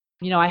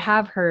I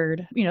have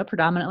heard,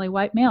 predominantly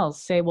white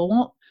males say,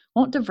 well,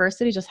 won't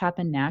diversity just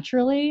happen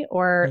naturally?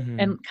 Or, Hmm.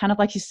 and kind of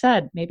like you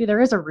said, maybe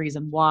there is a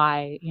reason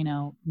why,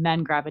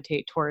 men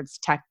gravitate towards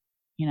tech,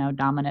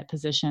 dominant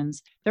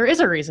positions. There is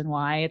a reason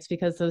why. It's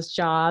because those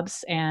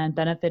jobs and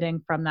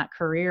benefiting from that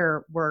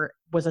career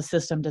was a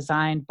system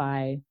designed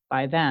by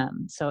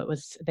them. So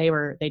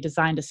they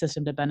designed a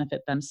system to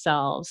benefit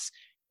themselves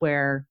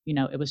where,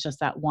 it was just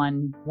that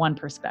one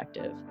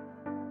perspective.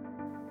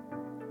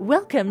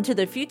 Welcome to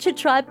the Future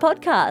Tribe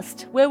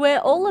podcast, where we're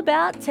all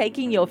about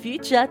taking your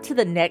future to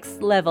the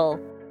next level.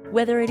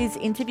 Whether it is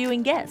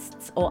interviewing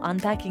guests or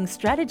unpacking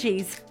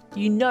strategies,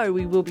 we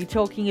will be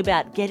talking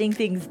about getting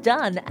things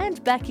done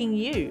and backing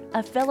you,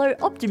 a fellow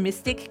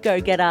optimistic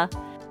go-getter.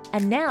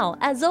 And now,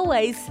 as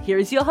always, here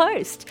is your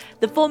host,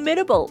 the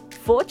formidable,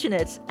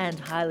 fortunate and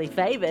highly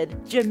favoured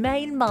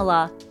Jermaine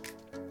Muller.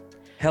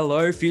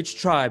 Hello, Future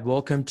Tribe.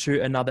 Welcome to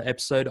another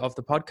episode of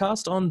the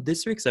podcast. On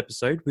this week's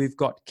episode, we've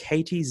got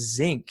Katie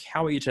Zink.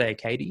 How are you today,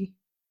 Katie?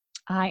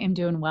 I am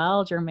doing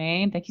well,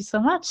 Jermaine. Thank you so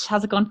much.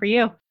 How's it going for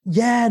you?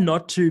 Yeah,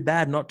 not too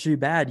bad, not too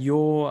bad.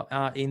 You're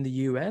in the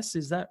US,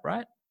 is that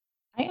right?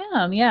 I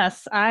am,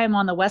 yes. I'm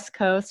on the west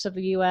coast of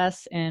the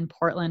US in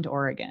Portland,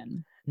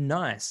 Oregon.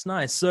 Nice,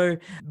 nice. So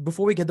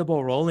before we get the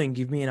ball rolling,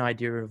 give me an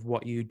idea of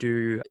what you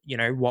do,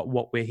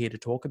 what we're here to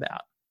talk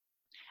about.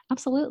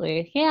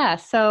 Absolutely. Yeah.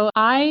 So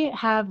I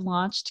have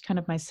launched kind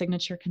of my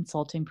signature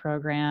consulting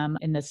program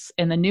in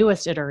the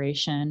newest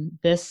iteration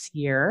this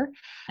year.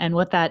 And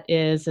what that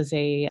is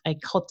a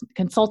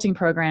consulting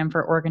program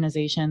for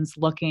organizations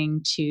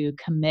looking to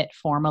commit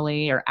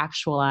formally or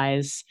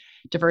actualize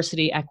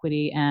diversity,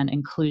 equity, and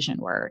inclusion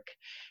work.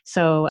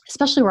 So,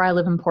 especially where I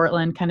live in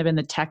Portland, kind of in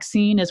the tech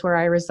scene is where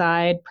I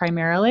reside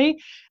primarily.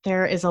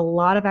 There is a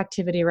lot of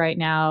activity right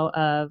now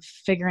of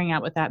figuring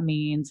out what that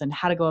means and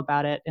how to go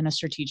about it in a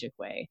strategic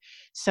way.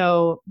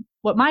 So,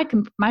 what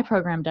my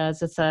program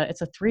does, it's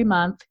a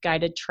 3-month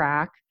guided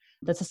track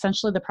that's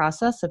essentially the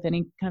process of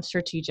any kind of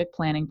strategic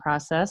planning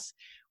process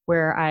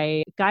where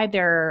I guide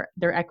their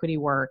equity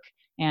work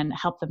and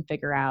help them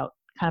figure out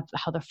kind of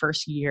how the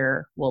first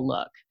year will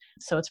look.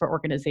 So it's for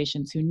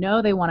organizations who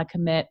know they want to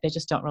commit, they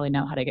just don't really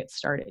know how to get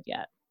started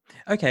yet.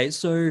 Okay,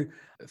 so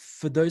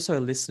for those who are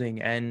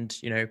listening and,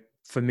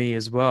 for me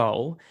as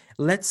well,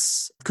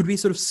 could we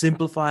sort of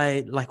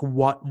simplify like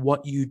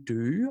what you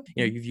do?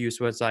 You've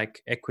used words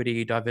like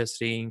equity,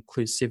 diversity,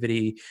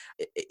 inclusivity.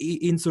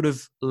 In sort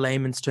of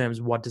layman's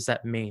terms, what does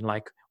that mean?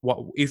 Like what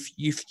if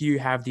you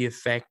have the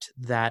effect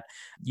that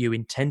you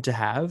intend to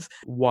have,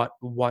 what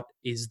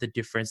is the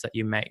difference that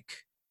you make?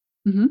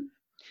 Mm-hmm.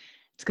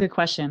 It's a good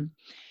question.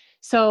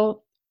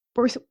 So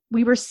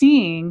we were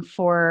seeing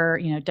for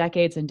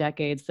decades and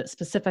decades that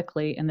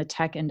specifically in the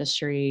tech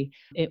industry,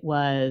 it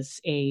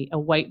was a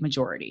white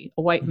majority,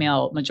 a white Mhm.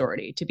 male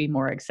majority to be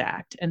more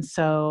exact. And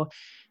so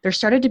there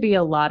started to be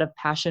a lot of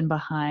passion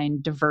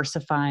behind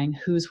diversifying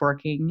who's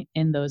working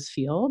in those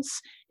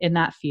fields, in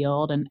that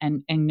field,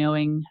 and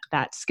knowing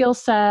that skill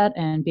set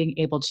and being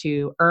able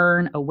to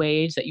earn a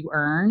wage that you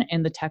earn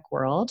in the tech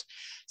world.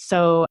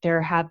 So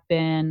there have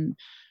been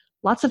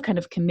lots of kind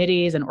of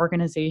committees and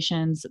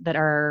organizations that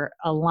are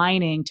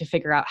aligning to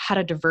figure out how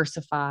to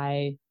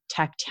diversify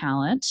tech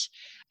talent.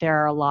 There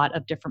are a lot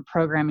of different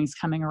programmings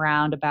coming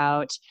around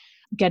about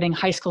getting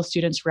high school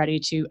students ready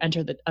to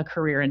enter a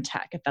career in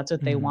tech if that's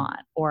what they Mhm. want,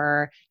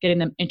 or getting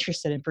them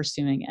interested in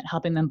pursuing it,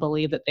 helping them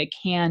believe that they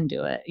can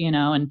do it,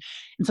 and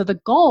so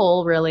the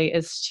goal really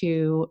is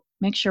to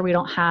make sure we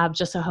don't have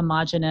just a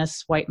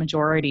homogenous white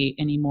majority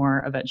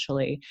anymore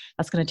eventually.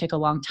 That's going to take a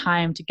long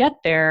time to get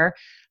there,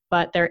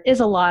 but there is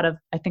a lot of,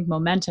 I think,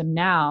 momentum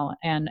now,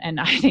 and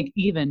I think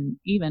even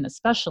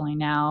especially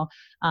now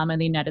in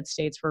the United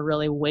States, we're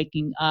really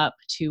waking up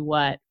to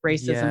what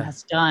racism Yeah.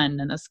 has done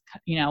and this,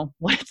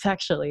 what it's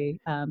actually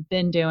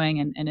been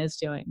doing and is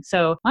doing.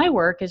 So my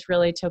work is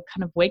really to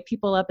kind of wake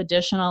people up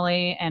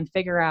additionally and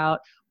figure out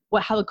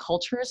how the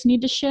cultures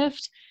need to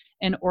shift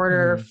in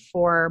order Mhm.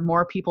 for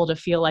more people to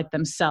feel like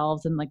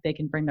themselves and like they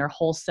can bring their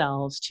whole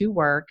selves to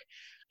work.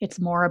 It's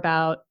more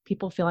about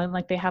people feeling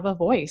like they have a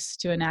voice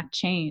to enact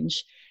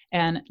change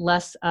and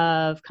less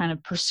of kind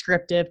of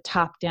prescriptive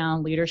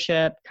top-down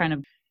leadership, kind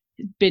of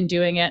been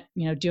doing it,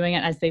 doing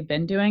it as they've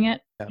been doing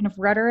it Yeah. kind of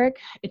rhetoric.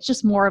 It's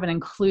just more of an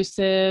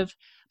inclusive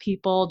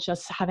people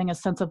just having a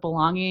sense of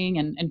belonging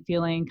and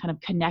feeling kind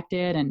of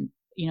connected. And,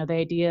 the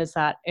idea is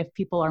that if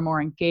people are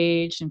more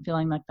engaged and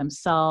feeling like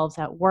themselves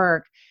at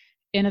work,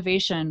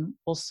 innovation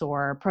will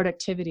soar,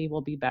 productivity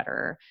will be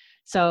better.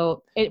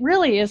 So it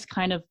really is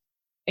kind of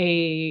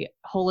a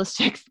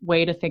holistic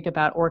way to think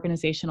about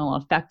organizational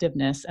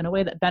effectiveness in a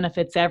way that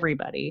benefits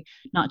everybody,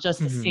 not just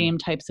the Mhm. same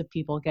types of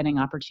people getting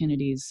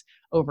opportunities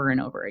over and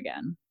over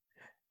again.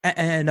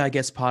 And I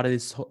guess part of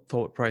this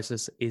thought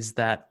process is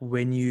that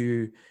when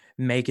you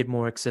make it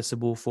more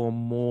accessible for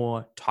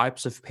more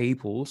types of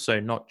people,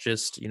 so not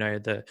just, you know,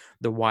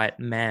 the white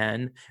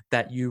man,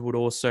 that you would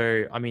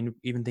also, I mean,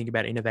 even think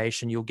about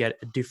innovation, you'll get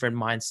a different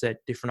mindset,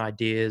 different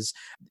ideas.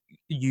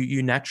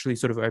 You naturally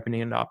sort of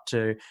opening it up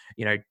to,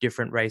 you know,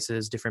 different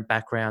races, different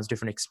backgrounds,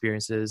 different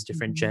experiences,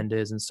 different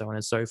genders, and so on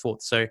and so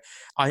forth. So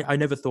I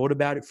never thought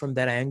about it from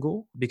that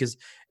angle, because,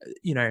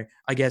 you know,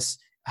 I guess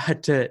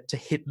to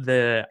hit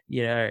the,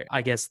 you know,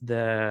 I guess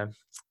the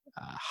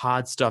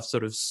hard stuff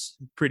sort of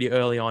pretty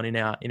early on in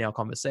our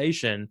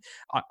conversation.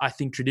 I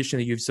think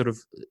traditionally you've sort of,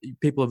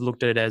 people have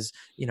looked at it as,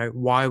 you know,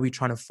 why are we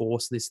trying to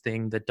force this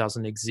thing that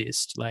doesn't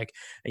exist? Like,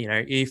 you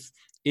know,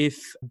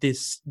 if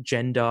this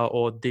gender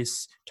or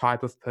this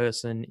type of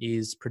person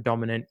is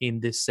predominant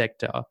in this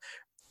sector,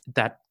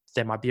 that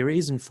there might be a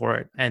reason for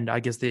it. And I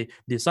guess the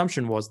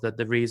assumption was that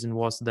the reason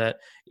was that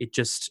it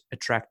just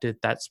attracted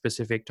that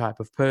specific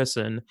type of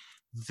person,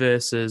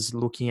 versus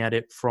looking at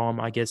it from,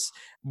 I guess,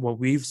 what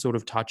we've sort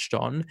of touched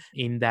on,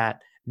 in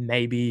that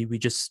maybe we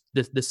just,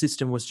 the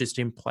system was just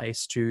in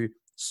place to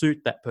suit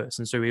that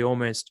person. So we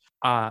almost,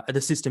 the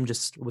system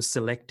just was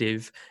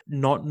selective,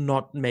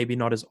 maybe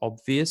not as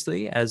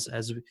obviously as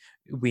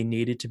we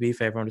needed to be,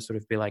 for everyone to sort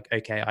of be like,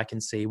 okay, I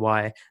can see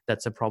why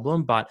that's a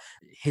problem. But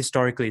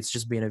historically, it's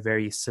just been a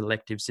very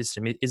selective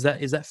system. Is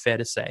that fair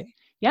to say?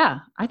 Yeah,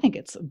 I think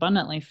it's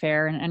abundantly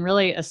fair and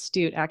really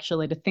astute,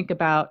 actually, to think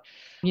about.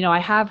 You know, I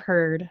have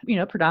heard, you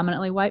know,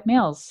 predominantly white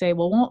males say,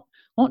 well,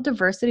 won't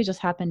diversity just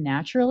happen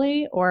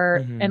naturally?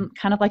 Or, and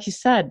kind of like you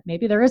said,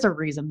 maybe there is a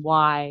reason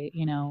why,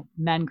 you know,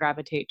 men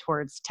gravitate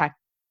towards tech,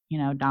 you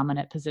know,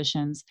 dominant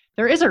positions.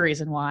 There is a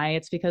reason why.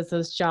 It's because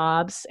those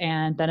jobs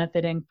and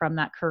benefiting from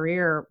that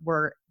career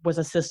was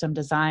a system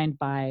designed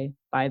by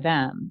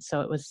them.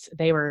 So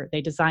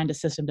they designed a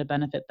system to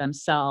benefit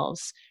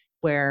themselves,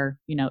 where,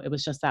 you know, it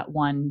was just that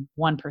one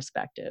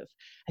perspective.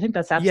 I think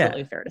that's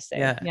absolutely fair to say.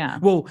 Yeah.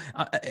 Well,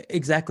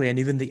 exactly. And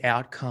even the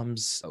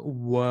outcomes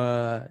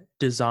were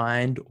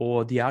designed,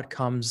 or the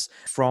outcomes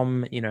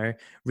from, you know,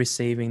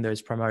 receiving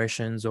those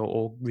promotions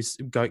or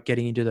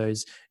getting into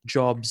those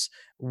jobs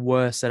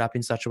were set up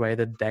in such a way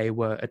that they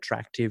were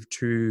attractive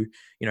to,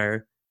 you know,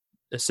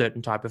 a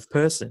certain type of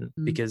person.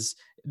 Because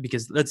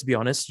let's be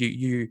honest,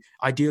 you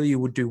ideally you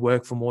would do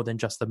work for more than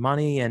just the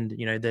money, and,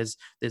 you know, there's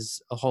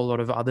a whole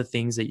lot of other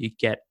things that you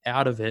get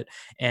out of it.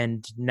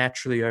 And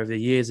naturally over the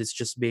years, it's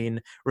just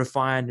been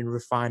refined and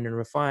refined and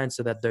refined,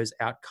 so that those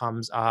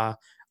outcomes are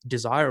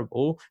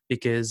desirable.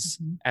 Because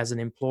as an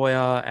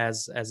employer,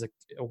 as an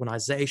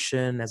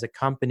organization, as a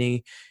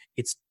company,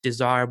 it's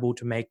desirable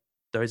to make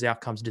those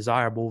outcomes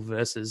desirable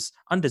versus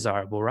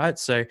undesirable, right?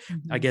 So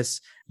I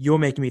guess you're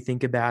making me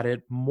think about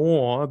it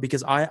more,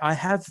 because I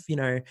have, you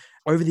know,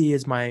 over the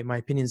years, my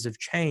opinions have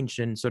changed,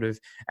 and sort of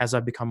as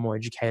I've become more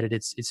educated,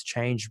 it's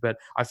changed. But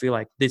I feel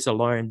like this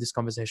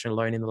conversation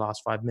alone in the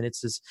last 5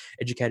 minutes has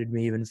educated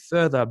me even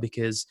further,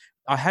 because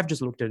I have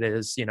just looked at it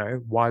as, you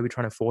know, why are we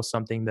trying to force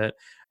something that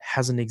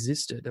hasn't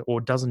existed or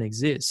doesn't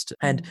exist?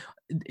 And,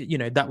 you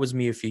know, that was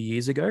me a few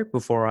years ago,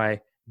 before I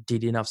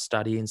did enough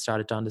study and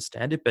started to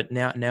understand it. But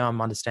now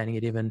I'm understanding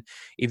it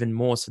even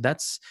more. So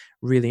that's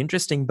really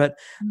interesting. But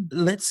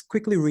let's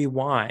quickly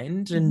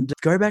rewind and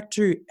go back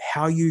to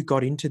how you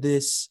got into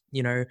this.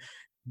 You know,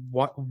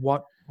 what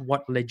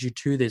led you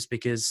to this?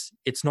 Because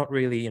it's not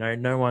really, you know,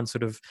 no one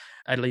sort of,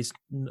 at least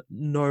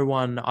no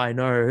one I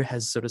know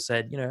has sort of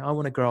said, you know, I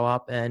want to grow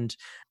up and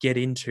get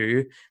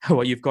into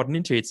what you've gotten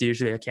into. It's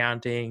usually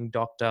accounting,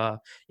 doctor,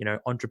 you know,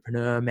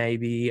 entrepreneur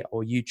maybe,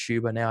 or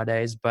YouTuber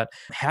nowadays. But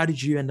how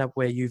did you end up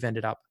where you've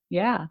ended up?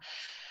 Yeah.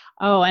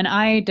 Oh, and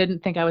I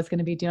didn't think I was going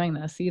to be doing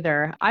this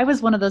either. I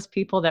was one of those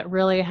people that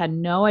really had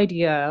no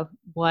idea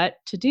what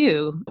to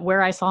do,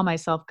 where I saw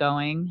myself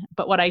going.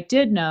 But what I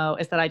did know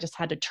is that I just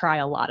had to try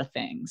a lot of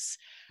things.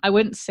 I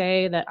wouldn't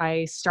say that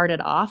I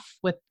started off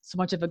with so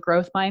much of a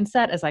growth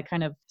mindset, as I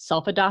kind of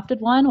self-adopted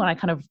one when I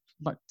kind of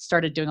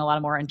started doing a lot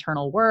of more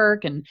internal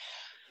work. And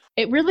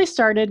it really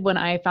started when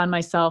I found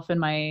myself in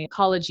my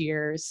college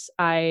years.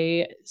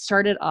 I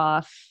started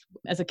off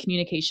as a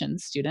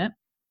communications student.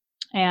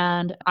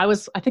 And I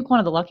was, I think, one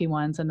of the lucky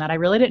ones in that I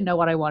really didn't know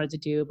what I wanted to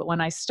do. But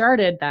when I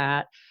started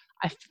that,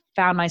 I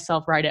found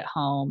myself right at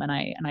home, and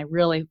I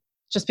really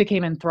just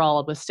became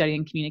enthralled with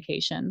studying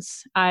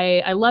communications.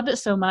 I loved it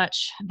so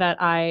much that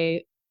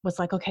I was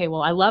like, okay,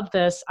 well, I love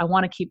this. I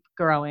want to keep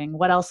growing.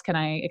 What else can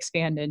I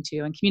expand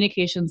into? And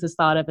communications is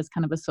thought of as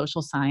kind of a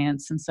social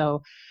science. And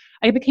so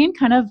I became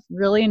kind of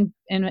really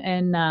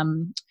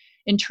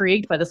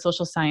intrigued by the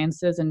social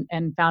sciences,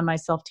 and found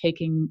myself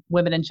taking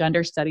women and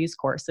gender studies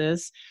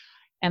courses.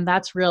 And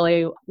that's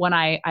really when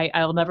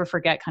I'll never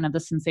forget kind of the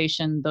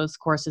sensation those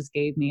courses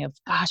gave me of,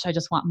 gosh, I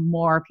just want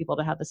more people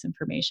to have this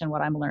information,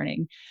 what I'm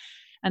learning.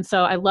 And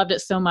so I loved it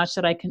so much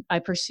that I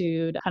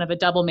pursued kind of a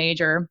double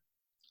major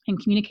in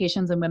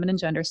communications and women and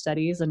gender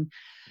studies. And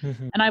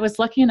I was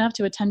lucky enough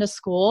to attend a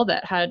school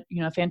that had,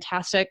 you know,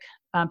 fantastic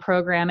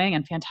programming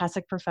and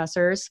fantastic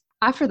professors.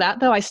 After that,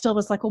 though, I still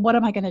was like, well, what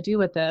am I going to do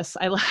with this?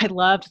 I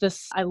loved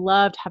this. I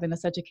loved having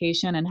this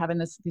education and having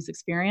these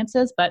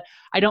experiences, but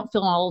I don't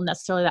feel all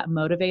necessarily that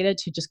motivated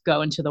to just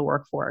go into the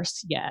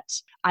workforce yet.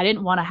 I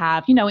didn't want to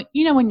have,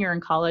 when you're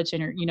in college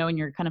and when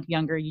you're kind of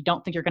younger, you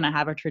don't think you're going to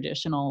have a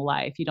traditional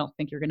life. You don't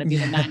think you're going to be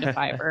the 9 to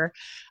 5er.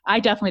 I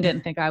definitely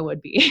didn't think I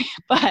would be.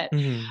 But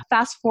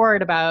fast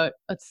forward about,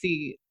 let's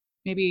see,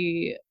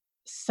 maybe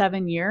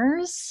 7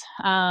 years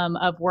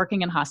of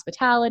working in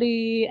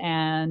hospitality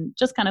and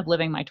just kind of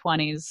living my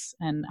 20s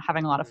and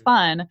having a lot of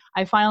fun,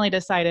 I finally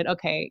decided,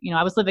 okay,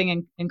 I was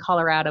living in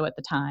Colorado at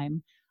the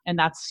time. And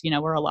that's,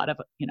 where a lot of,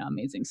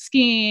 amazing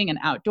skiing and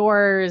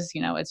outdoors,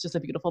 it's just a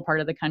beautiful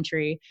part of the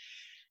country.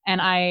 And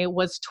I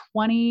was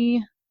 20,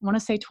 I want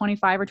to say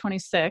 25 or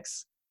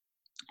 26.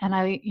 And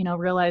I,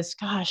 realized,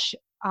 gosh,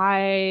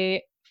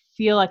 I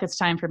feel like it's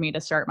time for me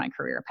to start my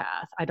career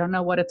path. I don't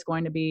know what it's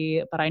going to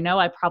be, but I know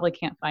I probably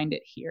can't find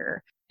it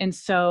here. And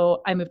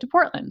so I moved to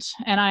Portland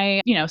and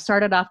I,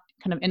 started off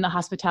kind of in the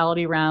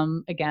hospitality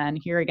realm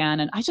here again.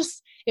 And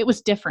it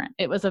was different.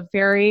 It was a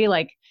very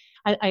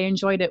I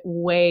enjoyed it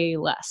way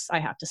less, I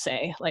have to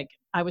say. Like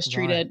I was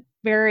treated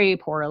very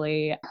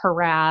poorly,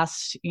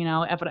 harassed, when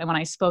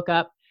I spoke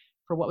up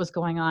for what was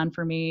going on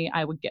for me,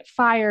 I would get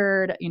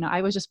fired.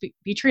 I would just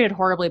be treated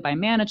horribly by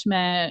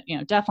management,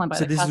 definitely by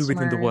the customers. So this is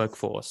within the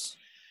workforce.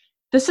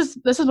 This is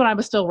when I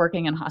was still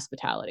working in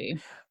hospitality.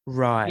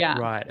 Right. Yeah.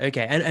 Right.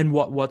 Okay. And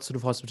what sort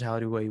of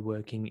hospitality were you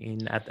working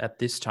in at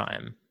this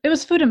time? It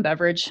was food and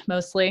beverage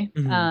mostly,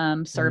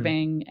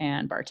 serving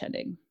and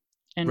bartending.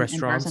 In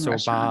restaurants bars or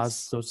restaurants. Bars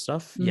sort of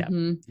stuff.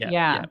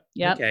 Yeah.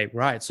 Okay.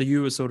 Right. So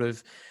you were sort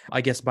of,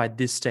 I guess by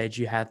this stage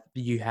you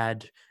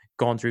had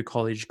gone through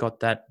college, got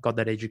that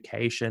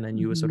education, and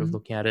you were sort of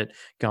looking at it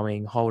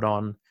going, hold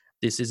on,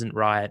 this isn't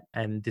right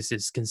and this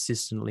is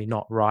consistently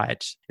not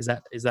right. Is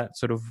that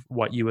sort of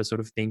what you were sort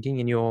of thinking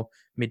in your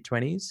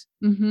mid-20s?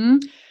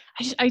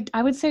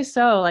 I would say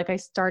so. Like I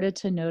started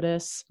to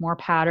notice more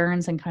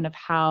patterns and kind of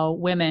how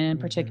women in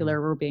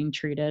particular were being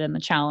treated and the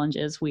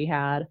challenges we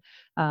had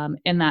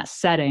in that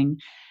setting.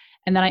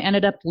 And then I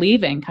ended up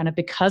leaving kind of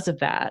because of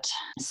that.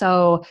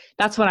 So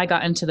that's when I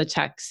got into the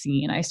tech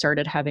scene. I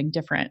started having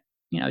different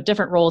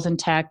roles in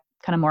tech,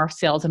 kind of more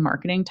sales and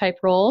marketing type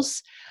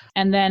roles.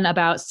 And then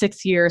about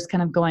 6 years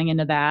kind of going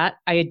into that,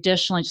 I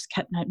additionally just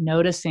kept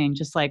noticing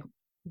just like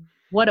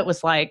what it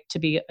was like to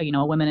be,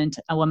 a woman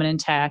in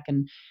tech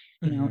and,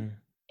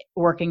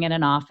 working in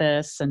an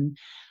office. And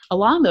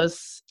along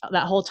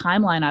that whole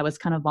timeline, I was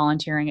kind of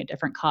volunteering at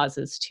different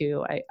causes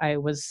too. I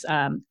was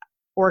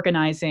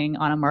organizing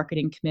on a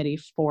marketing committee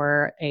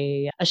for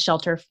a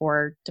shelter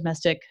for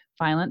domestic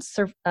violence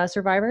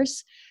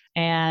survivors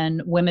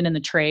and women in the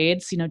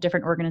trades,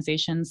 different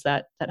organizations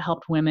that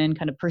helped women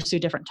kind of pursue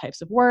different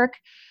types of work.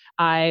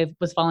 I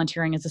was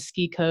volunteering as a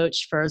ski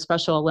coach for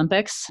Special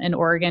Olympics in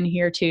Oregon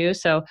here too.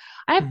 So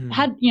I've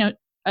had,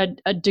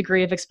 a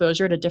degree of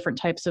exposure to different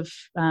types of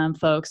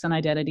folks and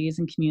identities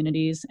and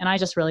communities. And I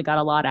just really got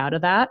a lot out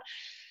of that.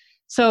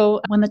 So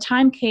when the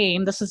time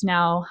came, this is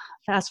now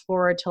fast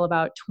forward till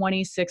about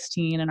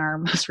 2016 in our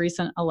most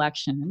recent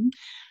election,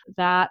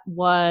 that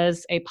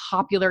was a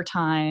popular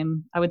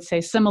time, I would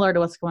say similar to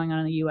what's going on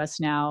in the US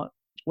now,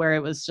 where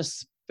it was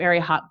just very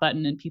hot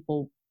button and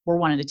people were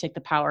wanting to take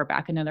the power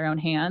back into their own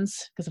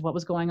hands because of what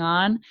was going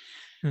on.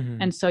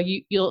 And so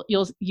you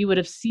would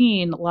have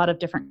seen a lot of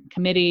different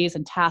committees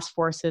and task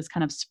forces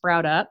kind of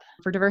sprout up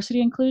for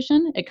diversity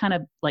inclusion. It kind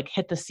of like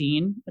hit the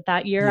scene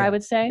that year, I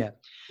would say. Yeah.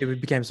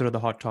 It became sort of the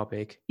hot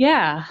topic.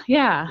 Yeah.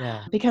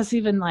 Because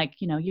even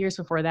years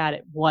before that,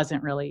 it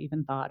wasn't really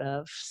even thought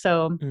of.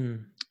 So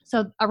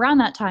around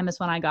that time is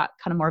when I got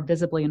kind of more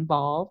visibly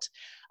involved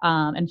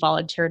and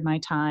volunteered my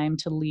time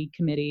to lead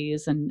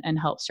committees and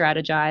help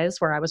strategize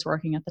where I was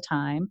working at the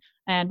time.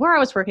 And where I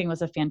was working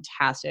was a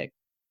fantastic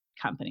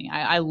company.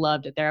 I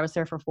loved it there. I was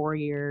there for 4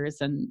 years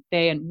and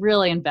they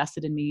really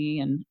invested in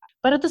me.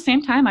 But at the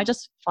same time, I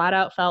just flat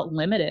out felt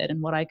limited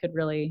in what I could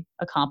really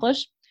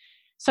accomplish.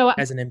 So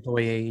as an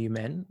employee, you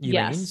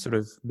mean sort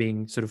of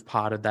being sort of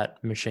part of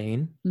that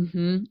machine?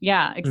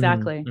 Yeah,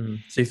 exactly.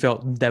 So you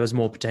felt there was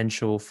more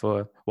potential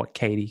for what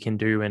Katie can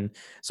do and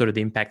sort of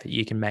the impact that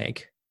you can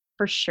make.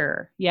 For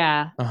sure.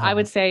 Yeah. I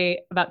would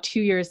say about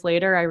 2 years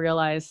later, I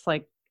realized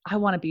I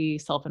want to be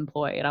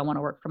self-employed. I want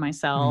to work for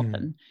myself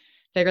and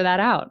figure that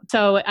out.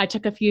 So I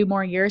took a few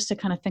more years to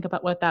kind of think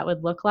about what that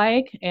would look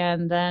like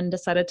and then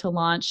decided to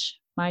launch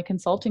my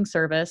consulting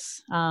service,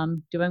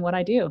 doing what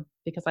I do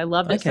because I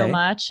loved it so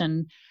much.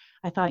 And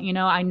I thought,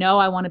 I know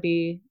I want to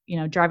be,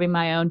 driving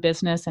my own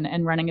business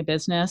and running a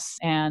business.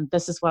 And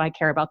this is what I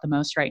care about the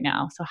most right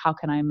now. So how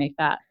can I make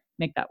that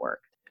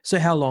work? So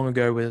how long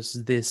ago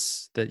was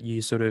this that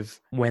you sort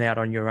of went out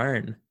on your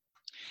own?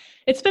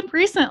 It's been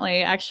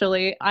recently,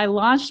 actually. I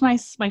launched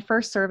my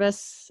first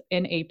service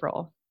in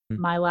April.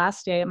 My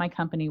last day at my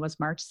company was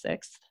March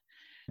 6th.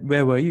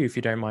 Where were you, if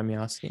you don't mind me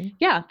asking?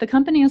 Yeah, the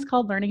company is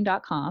called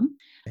learning.com.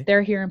 Okay.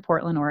 They're here in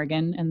Portland,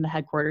 Oregon, and the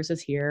headquarters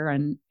is here.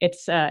 And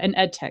it's an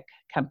ed tech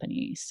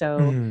company.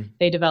 So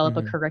they develop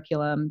a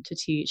curriculum to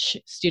teach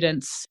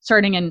students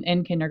starting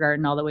in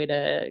kindergarten all the way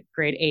to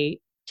grade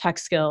 8, tech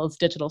skills,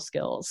 digital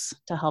skills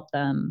to help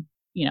them,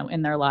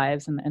 in their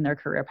lives and in their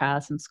career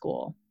paths in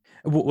school.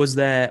 Was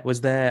their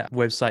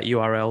website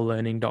URL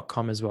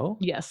learning.com as well?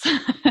 Yes.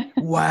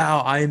 Wow,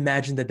 I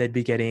imagine that they'd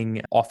be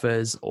getting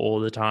offers all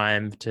the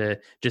time to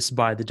just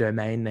buy the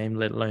domain name,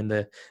 let alone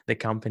the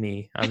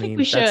company. I think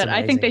we should.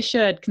 I think they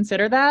should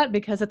consider that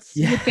because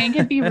you think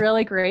it'd be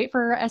really great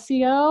for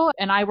SEO.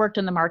 And I worked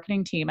in the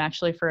marketing team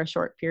actually for a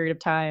short period of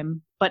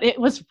time, but it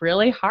was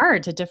really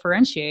hard to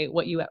differentiate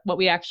what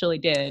we actually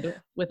did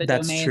with a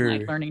domain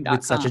like learning.com.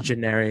 With such a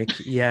generic,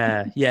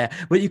 yeah.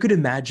 But you could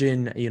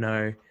imagine,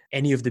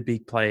 any of the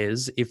big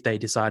players, if they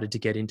decided to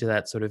get into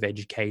that sort of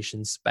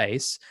education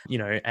space,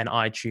 and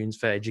iTunes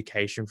for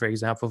education, for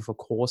example, for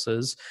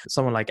courses,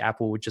 someone like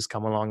Apple would just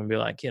come along and be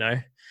like,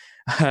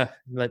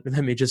 let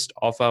me just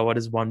offer what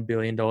does $1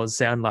 billion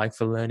sound like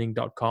for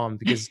learning.com,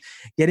 because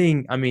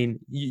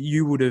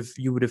you would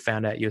have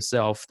found out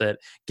yourself that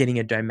getting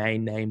a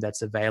domain name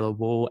that's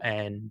available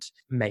and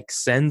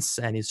makes sense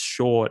and is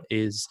short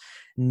is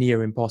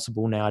near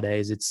impossible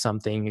nowadays. It's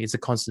a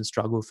constant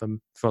struggle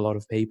for a lot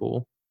of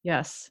people.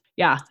 Yes.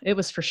 Yeah. It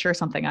was for sure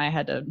something I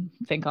had to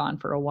think on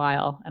for a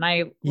while.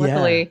 And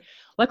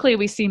luckily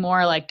we see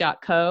more like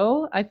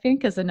 .co, I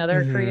think, is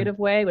another creative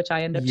way, which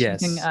I end up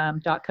choosing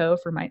 .co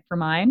for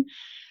mine.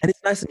 And it's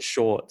nice and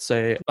short.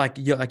 So like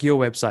your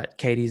website,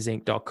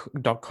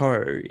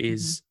 katiezinc.co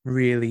is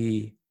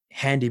really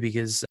handy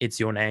because it's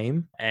your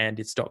name and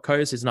it's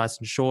 .co, so it's nice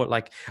and short.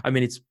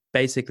 It's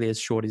basically as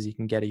short as you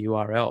can get a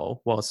URL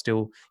while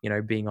still,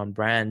 being on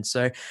brand.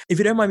 So if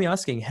you don't mind me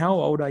asking, how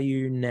old are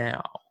you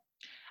now?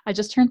 I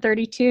just turned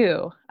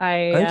 32.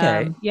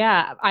 I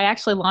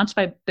actually launched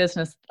my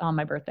business on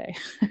my birthday.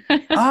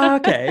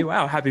 Okay.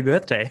 Wow. Happy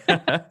birthday.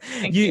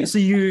 So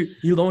you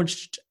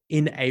launched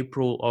in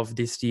April of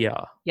this year.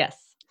 Yes.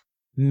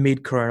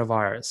 Mid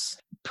coronavirus.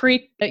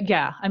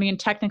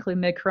 Technically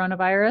mid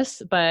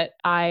coronavirus, but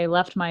I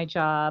left my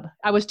job.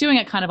 I was doing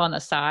it kind of on the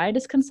side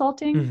as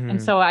consulting.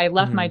 And so I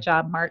left my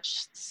job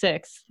March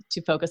 6th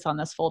to focus on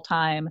this full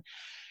time.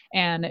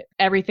 And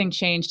everything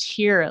changed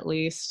here, at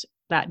least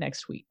that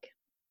next week.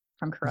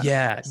 From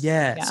coronavirus.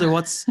 Yeah. So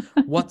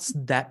what's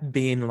that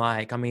been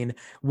like? I mean,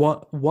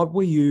 what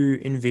were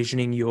you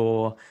envisioning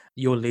your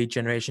lead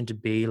generation to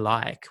be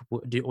like?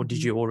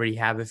 Did you already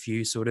have a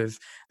few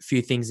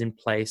things in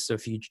place, a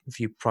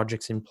few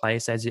projects in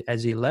place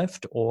as you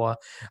left, or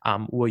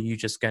were you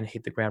just going to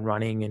hit the ground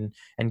running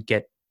and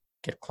get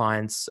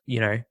clients,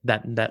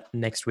 that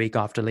next week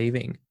after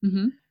leaving?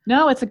 Mm-hmm.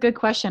 No, it's a good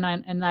question.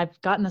 And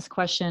I've gotten this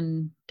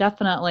question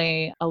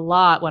definitely a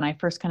lot when I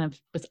first kind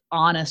of was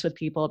honest with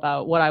people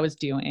about what I was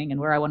doing and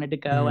where I wanted to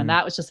go. And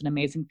that was just an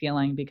amazing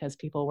feeling because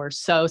people were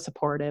so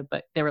supportive,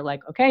 but they were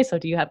like, okay, so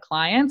do you have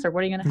clients or how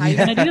are you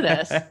going to do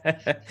this?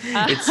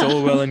 It's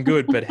all well and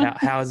good, but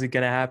how is it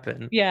going to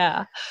happen?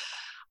 Yeah.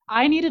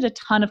 I needed a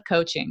ton of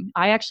coaching.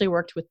 I actually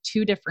worked with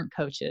 2 different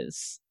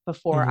coaches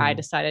before I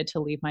decided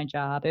to leave my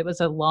job. It was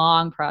a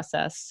long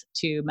process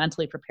to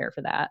mentally prepare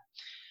for that.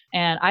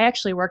 And I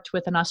actually worked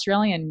with an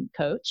Australian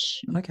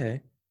coach.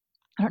 Okay.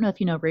 I don't know if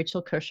you know Rachel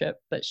Cuship,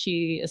 but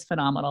she is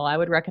phenomenal. I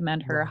would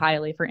recommend her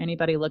highly for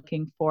anybody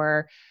looking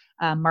for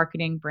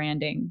marketing,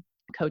 branding,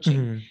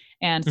 coaching,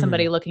 and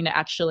somebody looking to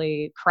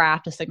actually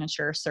craft a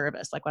signature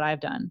service like what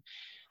I've done.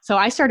 So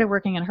I started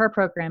working in her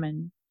program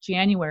in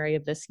January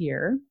of this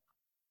year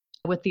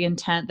with the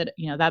intent that,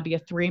 that'd be a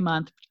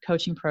 3-month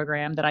coaching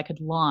program that I could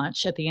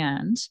launch at the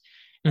end.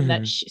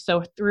 And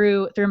so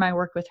through my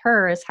work with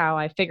her is how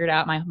I figured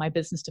out my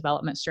business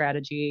development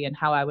strategy and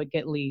how I would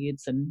get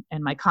leads and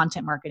my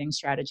content marketing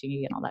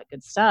strategy and all that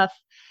good stuff.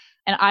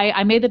 And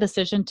I made the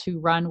decision to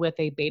run with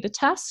a beta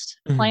test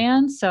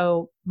plan.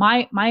 So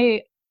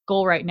my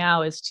goal right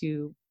now is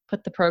to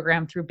put the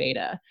program through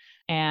beta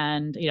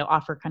and,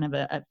 offer kind of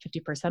a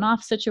 50%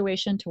 off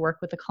situation to work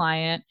with the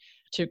client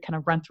to kind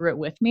of run through it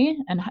with me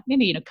and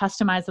maybe,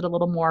 customize it a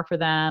little more for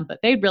them, but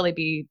they'd really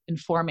be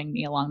informing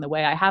me along the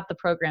way. I have the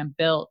program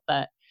built,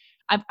 but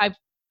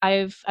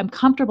I'm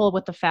comfortable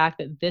with the fact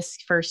that this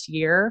first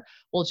year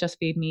will just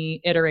be me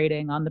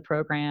iterating on the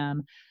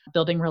program,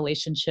 building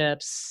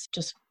relationships,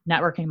 just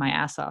networking my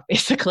ass off,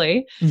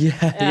 basically.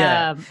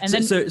 Yeah.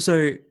 And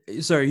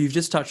so you've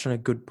just touched on a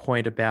good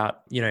point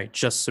about,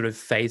 just sort of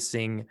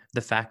facing the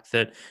fact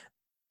that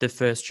the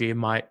first year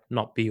might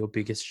not be your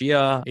biggest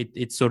year.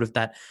 It's sort of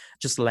that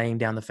just laying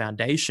down the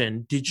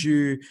foundation. Did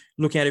you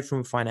look at it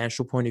from a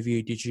financial point of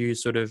view? Did you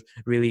sort of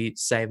really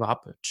save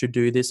up to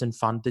do this and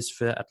fund this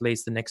for at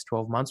least the next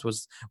 12 months?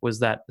 Was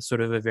that sort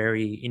of a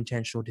very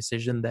intentional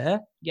decision there?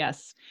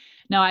 Yes.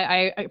 No,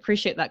 I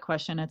appreciate that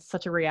question. It's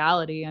such a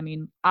reality. I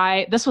mean,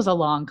 this was a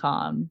long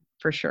con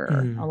for sure.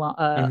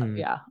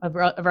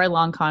 A very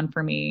long con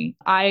for me.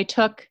 I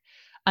took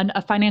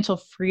a financial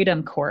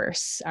freedom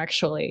course,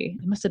 actually.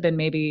 It must have been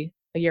maybe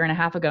a year and a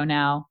half ago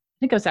now,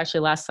 think it was actually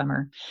last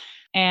summer.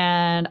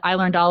 And I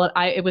learned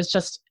it was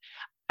just,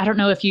 I don't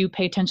know if you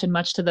pay attention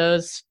much to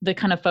the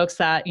kind of folks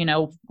that,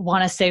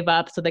 want to save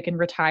up so they can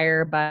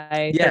retire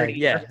by Yeah, 30 or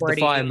yeah, the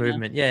 40. FIRE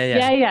movement. Yeah,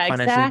 yeah. Yeah,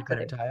 Financially exactly.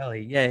 independent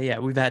entirely. Yeah, yeah.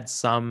 We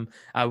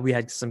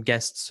had some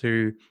guests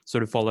who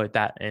sort of followed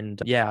that,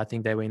 and yeah, I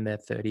think they were in their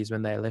 30s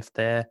when they left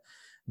their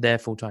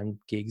full-time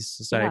gigs.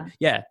 So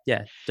Yeah.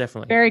 yeah,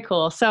 definitely. Very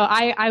cool. So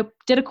I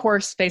did a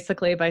course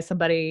basically by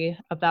somebody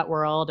of that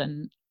world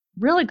and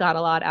really got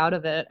a lot out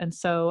of it. And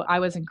so I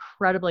was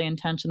incredibly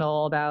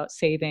intentional about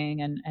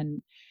saving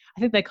and I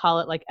think they call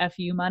it like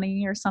FU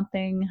money or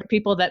something.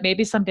 People that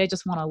maybe someday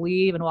just want to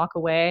leave and walk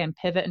away and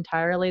pivot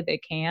entirely, they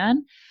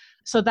can.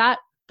 So that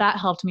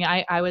helped me.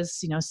 I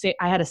was,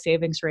 I had a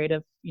savings rate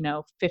of,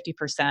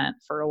 50%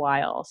 for a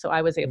while. So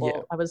I was Yeah.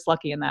 I was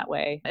lucky in that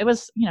way. It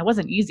was, it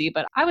wasn't easy,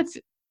 but I would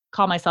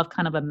call myself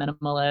kind of a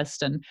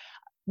minimalist. And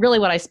really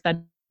what I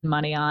spend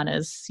money on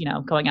is,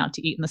 going out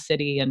to eat in the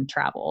city and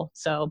travel.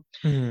 So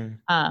Mhm.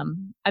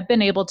 I've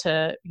been able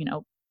to,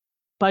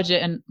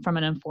 budget and from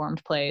an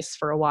informed place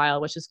for a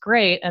while, which is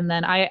great. And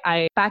then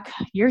I back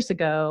years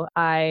ago,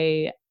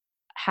 I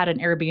had an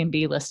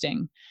Airbnb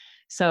listing.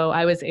 So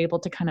I was able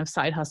to kind of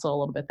side hustle a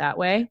little bit that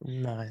way.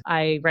 Nice.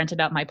 I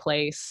rented out my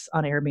place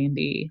on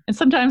Airbnb. And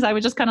sometimes I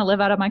would just kind of live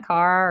out of my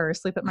car or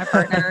sleep at my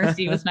partner's.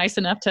 He was nice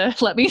enough to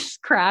let me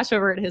crash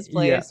over at his Yeah,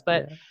 place.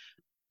 But yeah.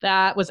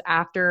 that was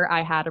after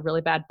I had a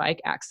really bad bike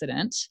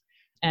accident.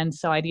 And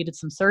so I needed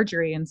some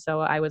surgery. And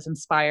so I was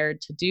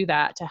inspired to do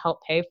that to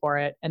help pay for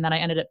it. And then I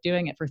ended up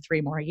doing it for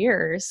 3 more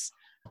years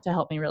to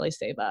help me really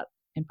save up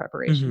in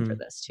preparation for Mhm.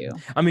 this too.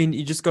 I mean,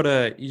 you just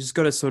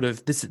gotta sort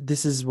of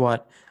this is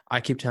what I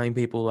keep telling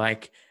people,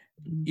 like,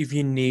 if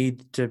you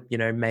need to,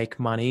 make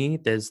money,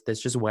 there's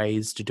just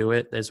ways to do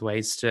it. There's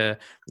ways to,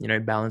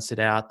 balance it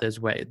out. There's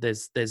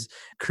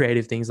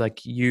creative things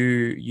like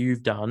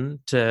you've done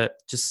to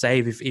just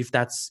save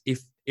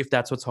if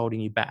that's what's holding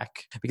you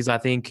back. Because I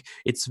think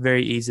it's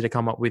very easy to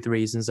come up with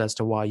reasons as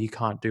to why you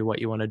can't do what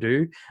you want to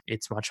do.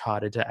 It's much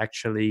harder to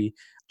actually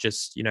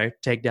just,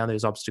 take down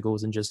those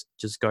obstacles and just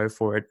go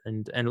for it.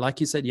 And like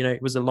you said,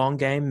 it was a long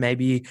game.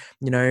 Maybe,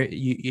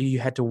 you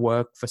had to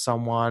work for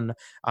someone,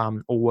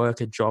 or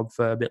work a job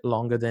for a bit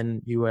longer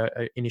than you were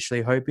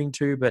initially hoping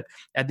to. But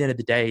at the end of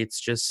the day, it's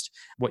just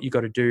what you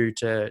got to do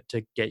to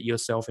get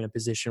yourself in a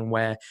position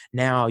where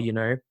now,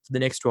 for the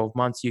next 12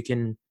 months, you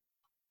can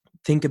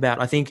think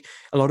about. I think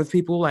a lot of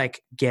people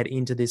like get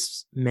into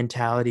this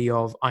mentality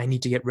of, I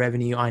need to get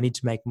revenue, I need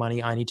to make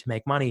money, I need to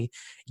make money.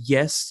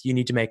 Yes, you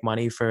need to make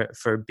money for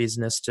a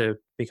business to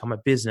become a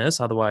business.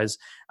 Otherwise,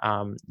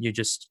 you're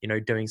just,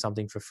 doing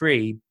something for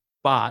free.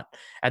 But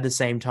at the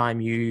same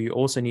time, you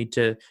also need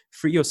to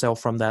free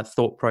yourself from that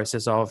thought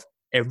process of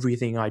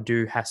everything I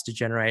do has to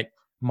generate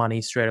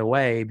money straight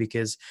away.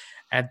 Because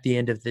at the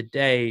end of the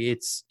day,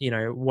 it's,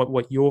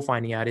 what you're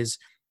finding out is,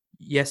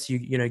 yes,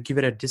 you give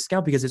it a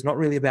discount because it's not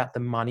really about the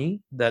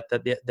money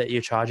that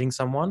you're charging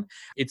someone.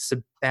 It's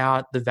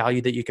about the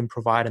value that you can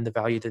provide and the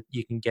value that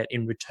you can get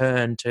in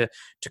return to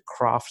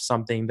craft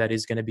something that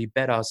is going to be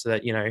better, so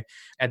that,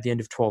 at the end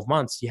of 12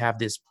 months, you have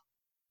this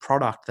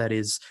product that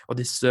is, or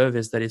this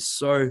service that is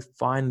so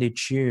finely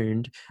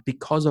tuned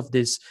because of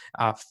this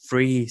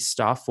free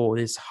stuff or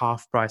this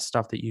half price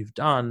stuff that you've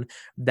done,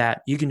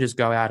 that you can just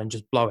go out and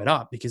just blow it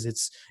up, because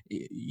it's,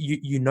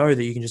 you know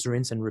that you can just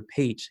rinse and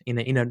repeat in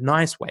a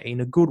nice way,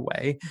 in a good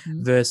way,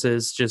 Mhm.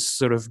 versus just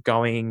sort of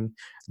going,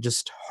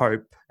 just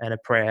hope and a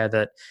prayer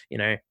that,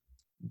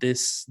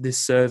 this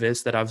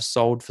service that I've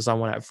sold for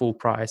someone at full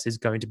price is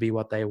going to be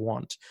what they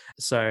want.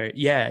 So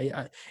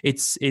yeah,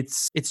 it's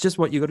just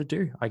what you got to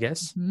do, I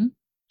guess. Mhm.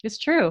 It's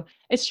true.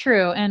 It's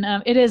true. And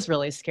it is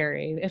really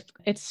scary. If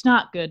it's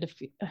not good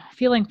to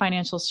feeling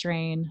financial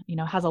strain,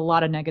 has a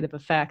lot of negative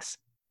effects.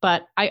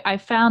 But I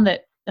found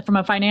that from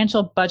a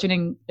financial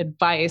budgeting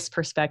advice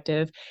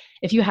perspective,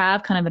 if you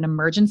have kind of an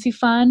emergency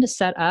fund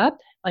set up,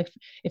 like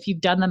if you've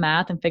done the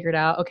math and figured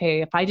out,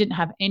 okay, if I didn't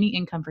have any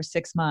income for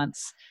 6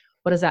 months,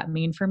 what does that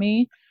mean for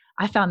me?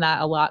 I found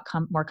that a lot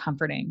more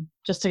comforting,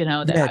 just to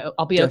know that Yeah,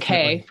 I'll be okay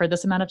definitely. for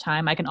this amount of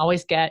time. I can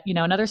always get,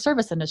 another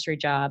service industry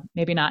job.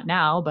 Maybe not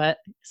now, but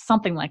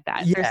something like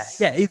that. Yeah, There's,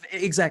 yeah,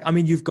 exactly. I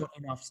mean, you've got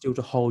enough still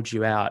to hold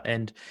you out.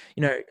 And,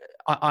 you know,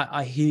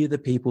 I hear the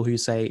people who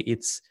say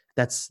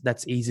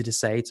that's easy to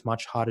say. It's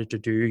much harder to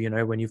do,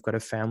 when you've got a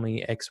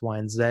family X, Y,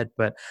 and Z.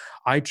 But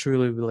I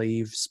truly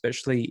believe,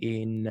 especially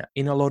in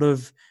a lot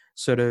of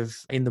sort of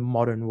in the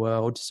modern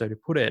world, so to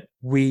put it,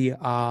 we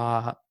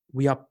are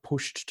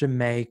pushed to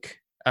make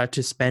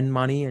to spend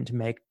money and to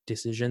make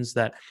decisions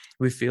that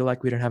we feel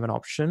like we don't have an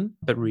option,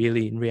 but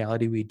really in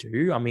reality we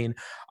do. I mean,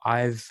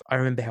 I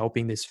remember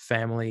helping this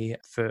family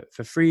for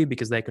free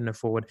because they couldn't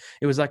afford.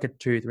 It was like a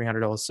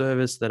 $200-300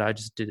 service that I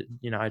just did.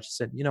 I just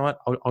said, you know what,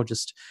 I'll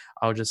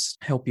just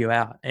help you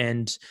out,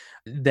 and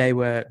they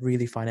were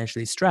really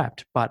financially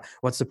strapped. But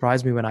what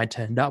surprised me when I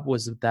turned up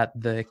was that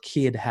the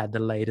kid had the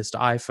latest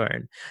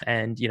iPhone,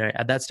 and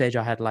at that stage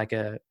I had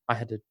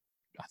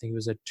I think it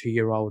was a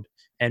 2-year-old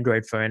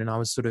Android phone. And I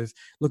was sort of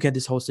looking at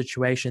this whole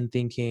situation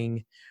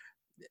thinking,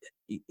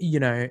 you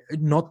know,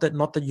 not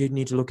that you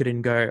need to look at it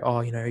and go,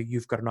 oh, you know,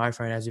 you've got an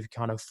iPhone as if you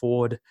can't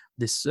afford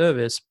this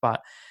service,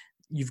 but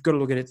you've got to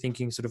look at it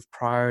thinking sort of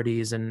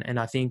priorities. And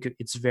I think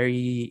it's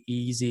very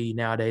easy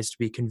nowadays to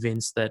be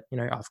convinced that, you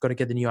know, I've got to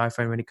get the new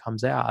iPhone when it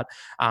comes out,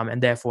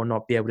 and therefore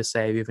not be able to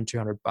save even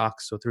 $200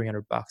 or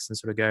 $300 and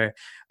sort of go,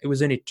 it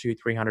was only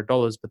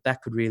 $200-300, but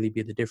that could really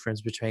be the difference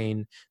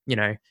between, you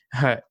know,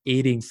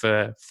 eating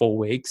for 4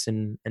 weeks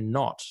and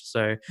not.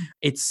 So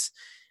it's,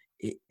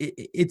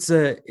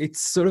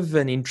 it's sort of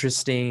an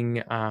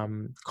interesting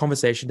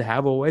conversation to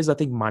have always. I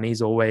think money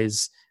is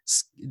always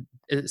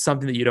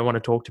something that you don't want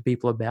to talk to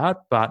people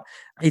about, but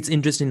it's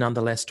interesting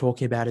nonetheless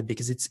talking about it,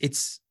 because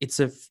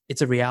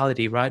it's a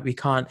reality, right? We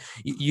can't,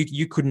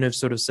 you couldn't have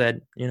sort of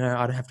said, you know,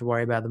 I don't have to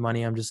worry about the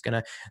money, I'm just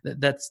gonna,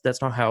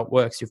 that's not how it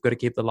works. You've got to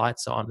keep the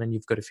lights on and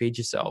you've got to feed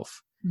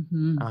yourself.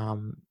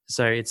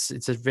 So it's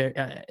a very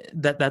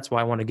that's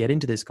why I want to get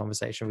into this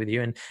conversation with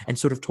you and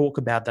sort of talk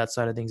about that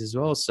side of things as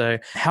well. So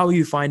how are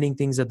you finding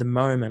things at the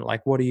moment?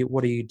 Like what are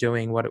you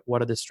doing?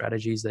 What are the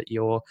strategies that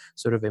you're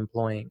sort of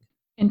employing?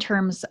 In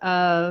terms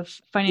of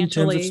financially, in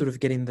terms of sort of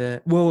getting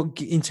the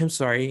in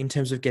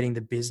terms of getting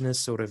the business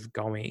sort of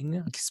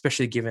going,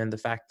 especially given the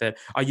fact that,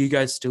 are you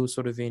guys still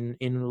sort of in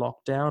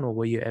lockdown, or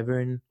were you ever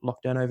in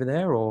lockdown over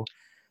there? Or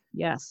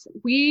yes,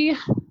 we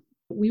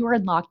were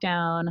in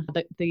lockdown.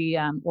 The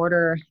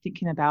order, I think,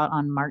 came about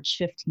on March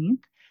 15th.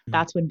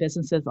 That's when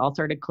businesses all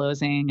started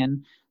closing,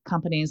 and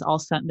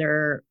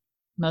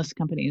most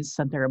companies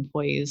sent their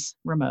employees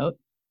remote.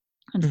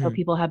 And so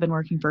people have been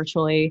working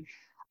virtually.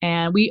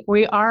 And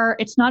we are,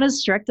 it's not as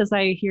strict as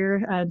I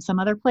hear in some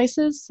other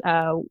places.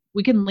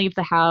 We can leave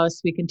the house,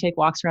 we can take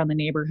walks around the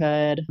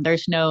neighborhood.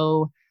 There's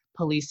no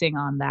policing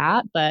on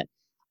that, but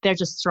they're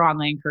just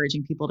strongly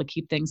encouraging people to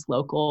keep things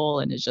local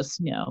and is just,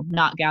 you know,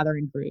 not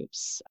gathering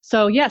groups.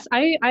 So yes,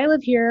 I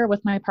live here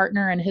with my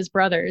partner and his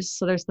brothers.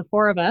 So there's the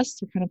 4 of us.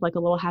 We're kind of like a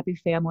little happy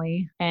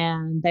family,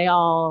 and they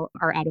all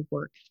are out of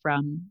work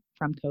from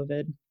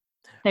COVID.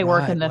 They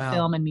work in the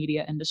film and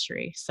media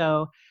industry.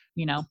 So,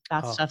 you know,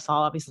 that stuff's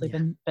all obviously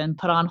been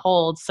put on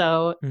hold.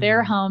 So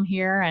they're home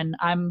here and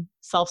I'm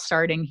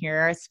self-starting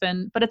here. It's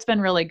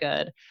been really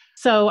good.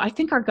 So I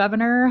think our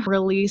governor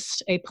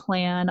released a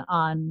plan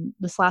on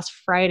this last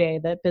Friday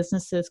that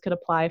businesses could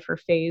apply for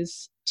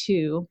phase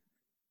 2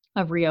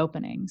 of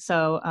reopening.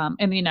 So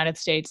in the United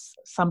States,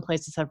 some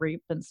places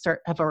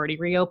have already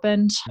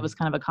reopened. It was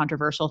kind of a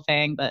controversial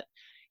thing, but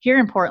here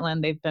in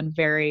Portland, they've been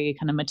very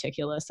kind of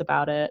meticulous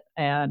about it.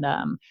 And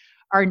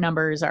our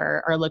numbers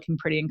are looking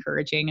pretty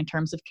encouraging in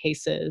terms of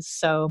cases.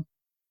 So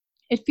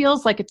it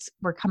feels like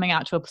we're coming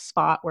out to a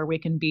spot where we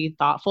can be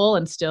thoughtful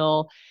and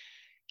still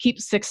keep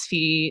 6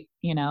 feet,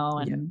 you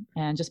know,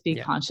 and just be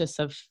conscious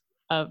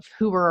of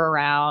who we're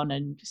around,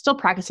 and still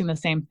practicing the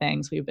same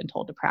things we've been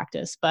told to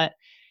practice. But,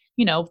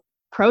 you know,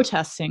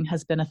 protesting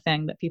has been a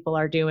thing that people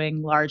are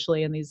doing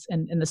largely in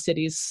the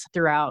cities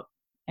throughout.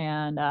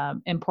 And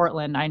in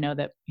Portland, I know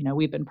that, you know,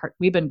 we've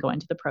been going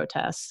to the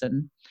protests,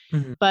 and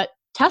but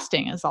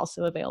testing is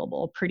also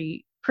available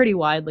pretty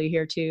widely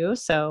here too.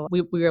 So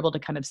we were able to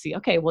kind of see,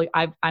 okay, well,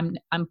 I'm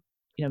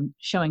you know,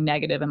 showing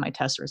negative in my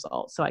test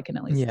results, so I can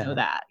at least know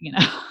that, you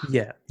know.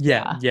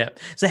 Yeah.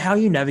 So how are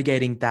you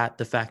navigating that?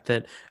 The fact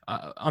that,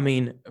 I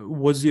mean,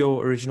 was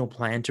your original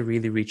plan to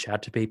really reach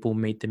out to people,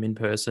 meet them in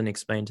person,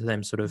 explain to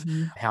them sort of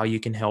how you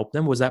can help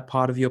them? Was that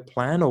part of your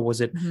plan, or was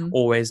it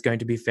always going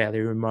to be fairly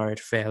remote,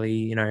 fairly,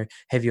 you know,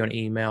 heavy on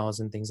emails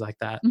and things like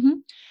that?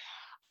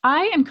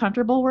 I am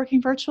comfortable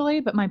working virtually,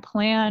 but my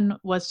plan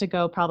was to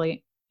go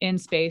probably in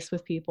space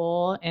with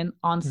people and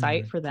on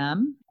site for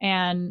them.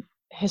 And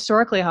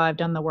historically, how I've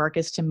done the work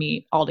is to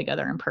meet all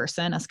together in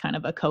person as kind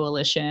of a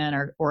coalition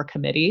or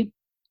committee.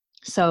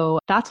 So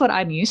that's what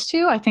I'm used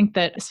to. I think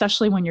that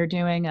especially when you're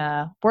doing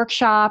a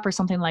workshop or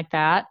something like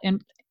that,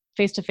 and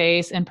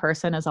face-to-face, in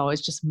person is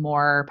always just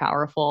more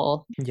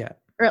powerful. Yeah.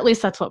 Or at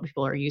least that's what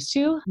people are used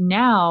to.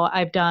 Now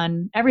I've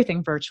done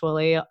everything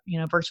virtually, you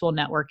know, virtual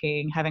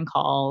networking, having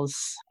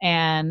calls.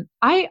 And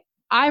I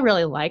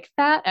really like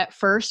that. At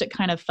first, it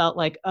kind of felt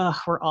like,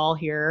 we're all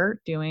here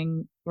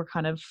we're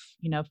kind of,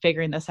 you know,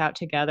 figuring this out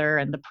together.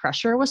 And the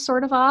pressure was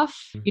sort of off.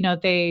 You know,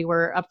 they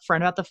were upfront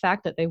about the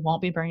fact that they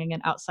won't be bringing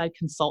in outside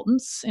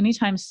consultants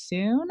anytime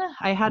soon.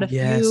 I had a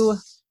few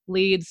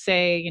leads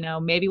say, you know,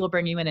 maybe we'll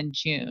bring you in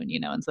June, you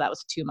know, and so that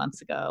was 2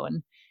 months ago.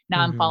 And now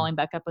I'm following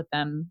back up with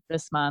them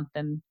this month.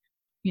 And,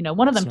 you know,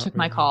 one of them took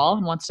my call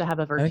and wants to have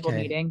a virtual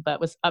meeting,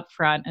 but was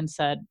upfront and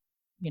said,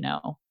 you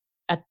know,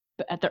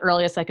 at the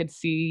earliest I could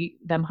see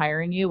them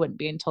hiring you wouldn't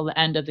be until the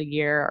end of the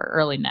year or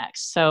early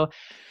next. So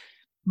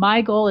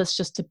my goal is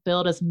just to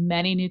build as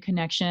many new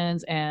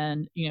connections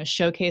and, you know,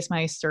 showcase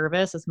my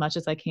service as much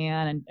as I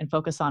can, and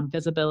focus on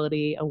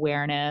visibility,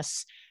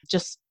 awareness,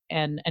 just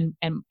and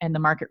the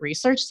market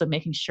research. So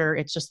making sure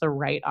it's just the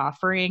right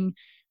offering,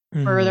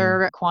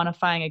 further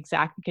quantifying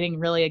getting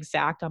really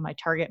exact on my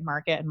target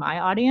market and my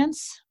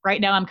audience.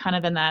 Right now, I'm kind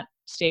of in that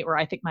state where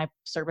I think my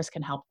service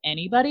can help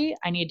anybody.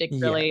 I need to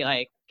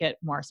really get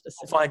more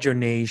specific. Find your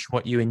niche,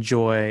 what you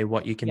enjoy,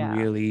 what you can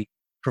really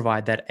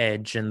provide that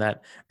edge and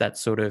that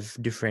sort of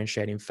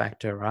differentiating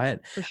factor, right?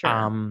 For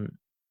sure.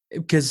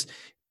 Because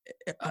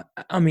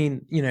I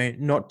mean,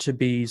 not to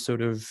be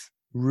sort of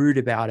rude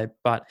about it,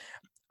 but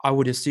I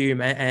would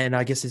assume, and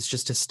I guess it's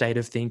just a state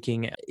of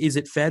thinking, is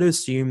it fair to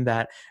assume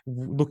that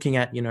looking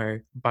at,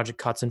 budget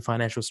cuts and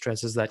financial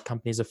stresses that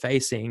companies are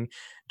facing,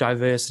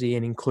 diversity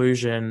and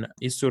inclusion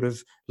is sort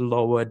of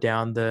lower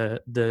down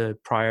the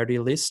priority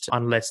list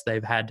unless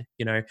they've had,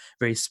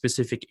 very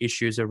specific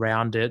issues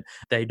around it.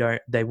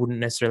 They wouldn't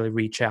necessarily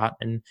reach out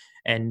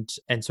and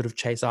sort of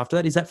chase after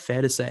that. Is that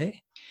fair to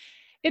say?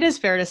 It is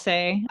fair to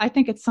say. I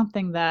think it's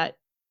something that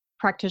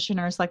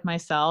practitioners like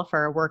myself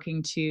are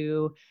working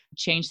to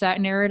change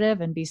that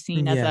narrative and be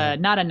seen as Yeah.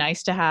 not a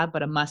nice to have,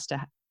 but a must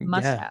Yeah.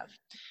 have.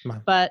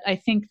 But I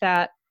think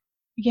that,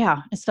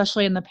 yeah,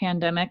 especially in the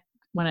pandemic,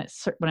 when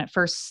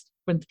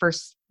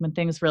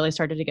things really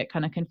started to get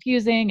kind of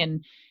confusing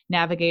and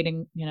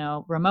navigating,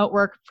 remote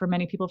work for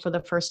many people for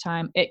the first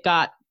time, it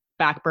got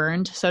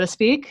backburned, so to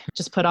speak,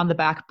 just put on the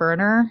back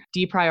burner,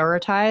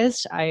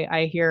 deprioritized.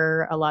 I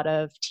hear a lot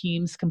of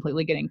teams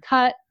completely getting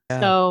cut. Yeah.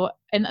 So,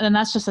 and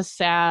that's just a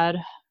sad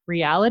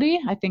reality.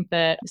 I think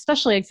that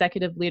especially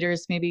executive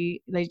leaders,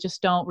 maybe they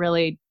just don't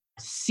really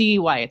see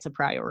why it's a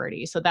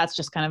priority. So that's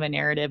just kind of a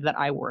narrative that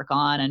I work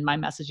on, and my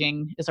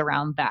messaging is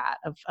around that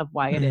of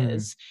why it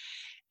is.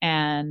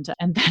 And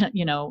then,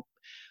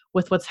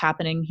 with what's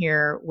happening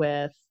here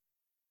with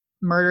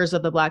murders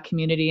of the Black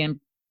community and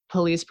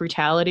police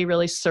brutality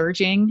really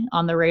surging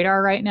on the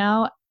radar right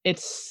now,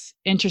 it's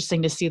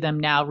interesting to see them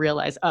now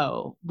realize,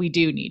 oh, we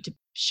do need to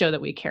show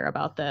that we care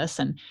about this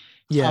and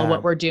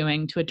what we're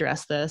doing to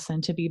address this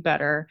and to be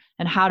better,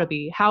 and how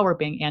we're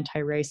being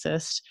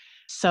anti-racist.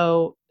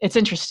 So it's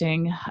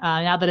interesting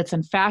now that it's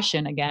in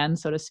fashion again,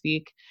 so to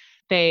speak,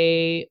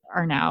 they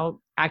are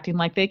now acting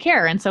like they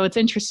care. And so it's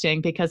interesting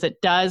because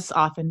it does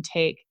often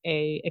take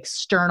a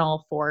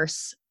external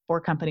force for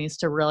companies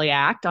to really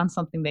act on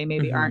something they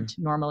maybe aren't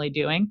normally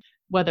doing,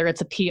 whether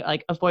it's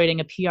like avoiding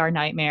a PR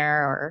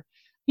nightmare or,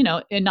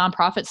 in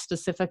nonprofits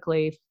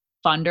specifically,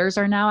 funders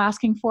are now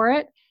asking for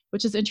it,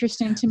 which is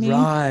interesting to me.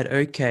 Right.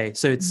 Okay.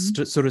 So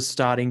it's sort of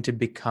starting to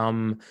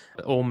become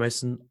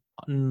almost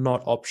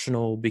not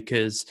optional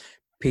because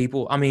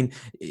people, I mean,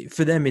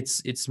 for them,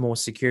 it's more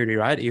security,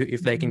 right?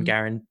 If they can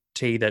guarantee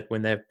that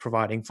when they're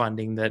providing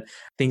funding that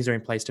things are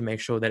in place to make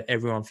sure that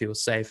everyone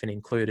feels safe and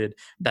included,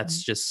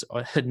 that's just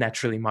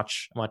naturally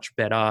much, much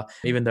better.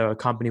 Even though a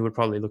company would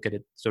probably look at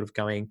it sort of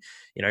going,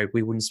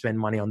 we wouldn't spend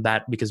money on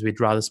that because we'd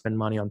rather spend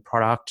money on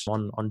product,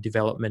 on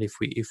development if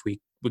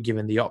we were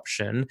given the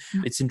option.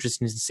 It's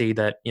interesting to see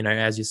that,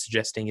 as you're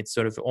suggesting, it's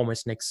sort of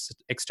almost an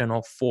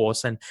external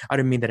force. And I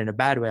don't mean that in a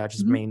bad way. I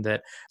just mean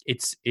that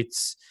it's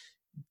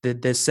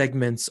there's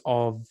segments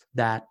of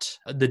that,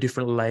 the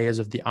different layers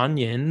of the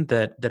onion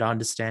that are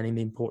understanding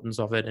the importance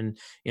of it. And,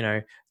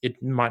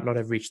 it might not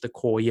have reached the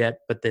core yet,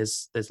 but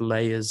there's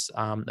layers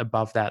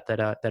above that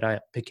are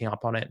picking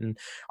up on it. And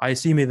I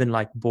assume even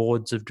like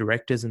boards of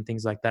directors and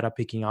things like that are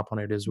picking up on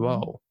it as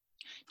well.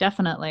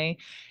 Definitely,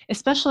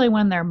 especially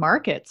when their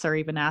markets are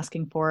even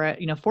asking for it.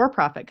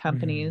 For-profit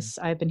companies,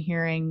 I've been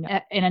hearing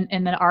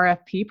in the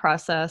RFP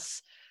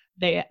process,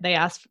 they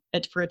ask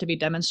for it to be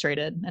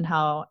demonstrated and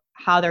how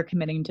they're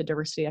committing to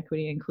diversity,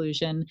 equity,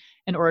 inclusion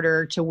in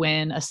order to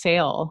win a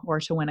sale or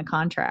to win a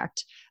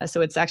contract.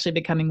 So it's actually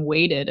becoming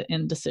weighted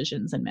in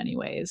decisions in many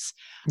ways.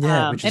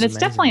 Yeah, and it's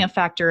definitely a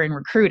factor in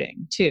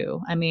recruiting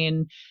too. I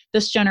mean,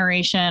 this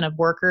generation of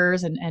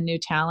workers and new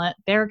talent,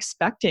 they're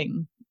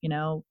expecting,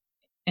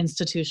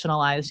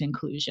 institutionalized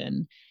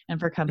inclusion, and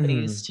for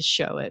companies to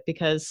show it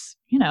because,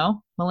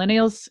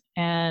 millennials,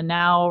 and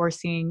now we're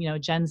seeing,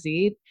 Gen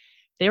Z,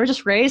 they were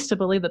just raised to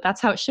believe that that's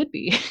how it should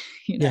be.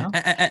 Yeah,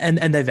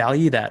 and they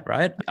value that,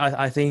 right?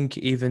 I think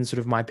even sort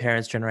of my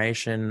parents'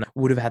 generation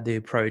would have had the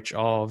approach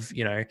of,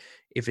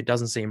 if it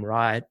doesn't seem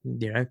right,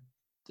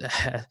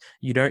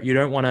 you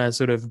don't want to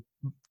sort of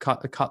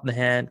cut off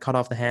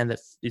the hand that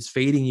is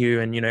feeding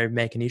you and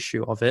make an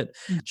issue of it.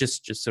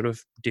 Just sort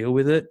of deal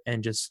with it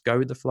and just go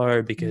with the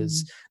flow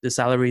because the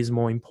salary is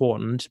more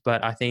important.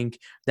 But I think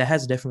there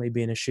has definitely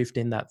been a shift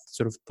in that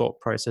sort of thought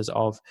process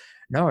of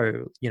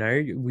no,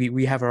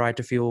 we have a right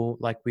to feel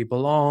like we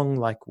belong,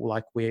 like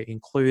we're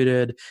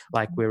included,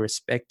 like we're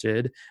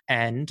respected.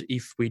 And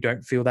if we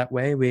don't feel that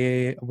way,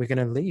 we're going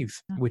to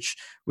leave, which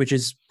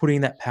is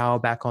putting that power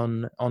back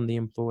on the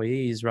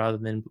employees rather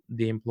than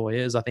the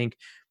employers. I think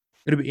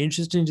it'll be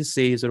interesting to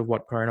see sort of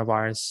what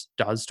coronavirus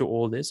does to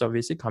all this,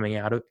 obviously coming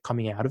out of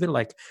it,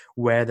 like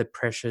where the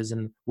pressures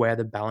and where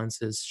the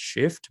balances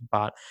shift.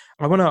 But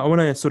I want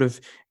to sort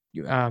of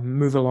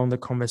move along the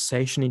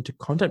conversation into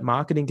content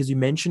marketing, because you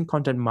mentioned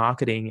content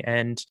marketing,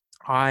 and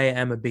I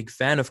am a big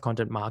fan of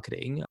content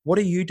marketing. What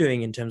are you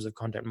doing in terms of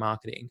content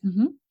marketing?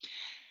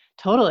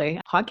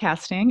 Totally.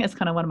 Podcasting is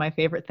kind of one of my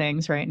favorite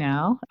things right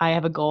now. I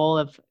have a goal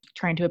of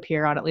trying to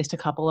appear on at least a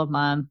couple of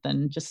months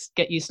and just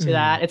get used to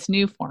that. It's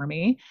new for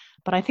me,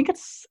 but I think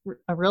it's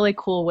a really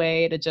cool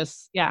way to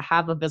just,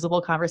 have a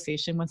visible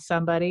conversation with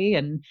somebody.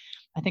 And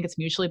I think it's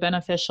mutually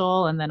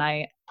beneficial. And then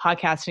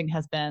podcasting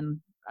has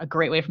been a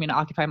great way for me to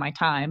occupy my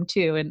time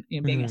too, and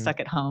being Mhm. stuck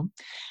at home.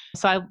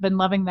 So I've been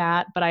loving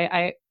that. But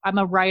I'm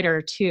a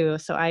writer too,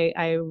 so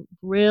I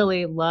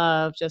really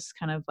love just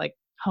kind of like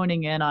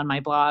honing in on my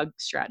blog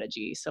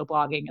strategy. So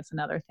blogging is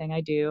another thing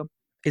I do.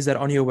 Is that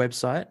on your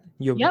website?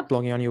 You're Yep.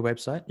 blogging on your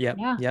website? Yep.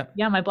 Yeah. Yep.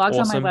 Yeah, my blog's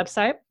on my Awesome.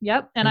 website.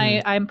 Yep. And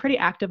Mhm. I'm pretty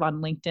active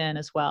on LinkedIn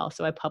as well.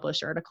 So I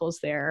publish articles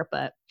there,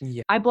 but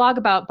Yeah. I blog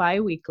about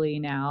bi-weekly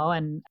now.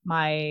 And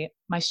my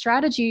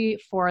strategy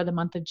for the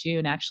month of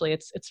June, actually,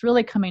 it's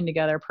really coming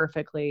together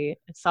perfectly.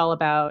 It's all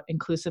about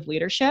inclusive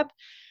leadership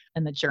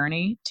and the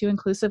journey to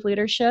inclusive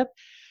leadership.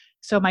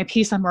 So my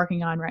piece I'm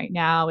working on right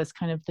now is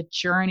kind of the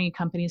journey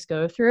companies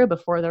go through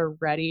before they're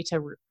ready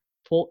to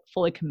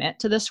fully commit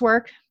to this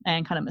work,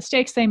 and kind of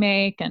mistakes they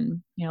make, and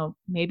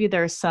maybe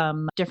there's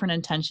some different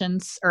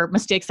intentions or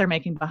mistakes they're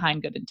making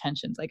behind good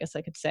intentions, I guess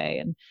I could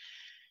say.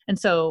 And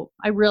so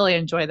I really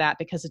enjoy that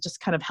because it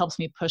just kind of helps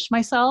me push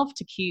myself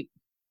to keep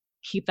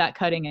that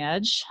cutting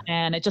edge,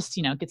 and it just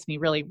gets me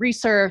really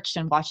researched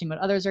and watching what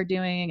others are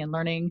doing and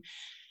learning.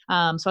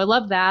 So I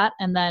love that.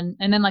 And then,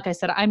 like I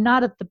said, I'm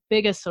not the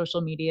biggest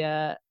social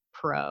media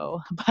pro,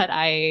 but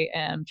I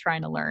am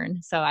trying to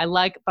learn. So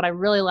but I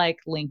really like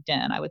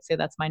LinkedIn. I would say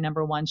that's my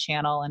number one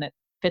channel, and it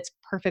fits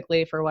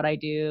perfectly for what I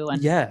do.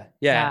 And Yeah,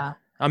 yeah. yeah.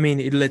 I mean,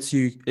 it lets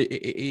you,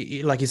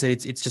 like you said,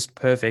 it's just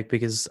perfect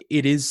because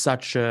it is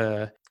such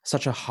a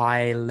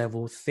high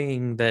level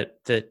thing that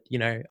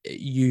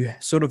you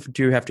sort of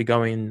do have to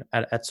go in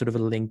at sort of a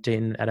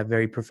LinkedIn at a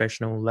very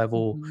professional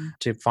level Mhm.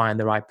 to find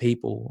the right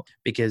people,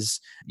 because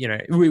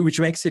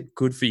which makes it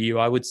good for you,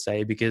 I would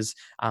say, because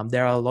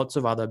there are lots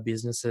of other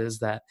businesses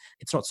that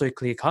it's not so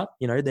clear cut.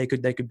 They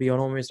could be on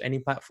almost any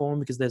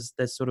platform because there's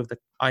sort of the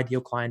ideal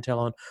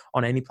clientele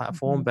on any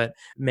platform, Mhm. but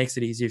makes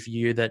it easier for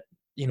you that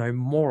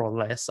more or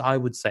less I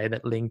would say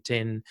that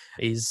LinkedIn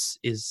is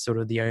sort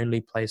of the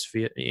only place for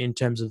you in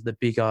terms of the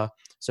bigger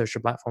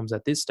social platforms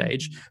at this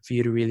stage Mhm. for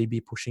you to really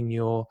be pushing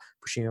your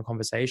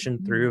conversation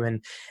Mhm. through.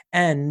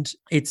 And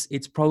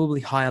it's probably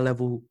higher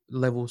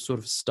level sort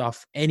of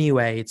stuff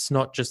anyway. It's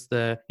not just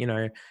the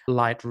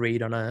light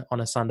read on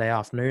a Sunday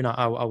afternoon,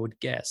 I would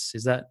guess.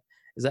 Is that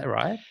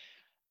right?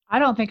 I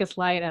don't think it's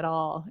light at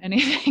all.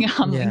 Anything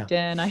on Yeah.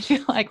 LinkedIn, I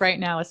feel like right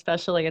now,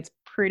 especially, it's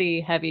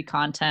pretty heavy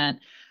content,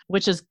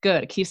 which is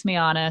good. It keeps me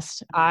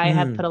honest. I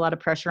have put Mm. a lot of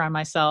pressure on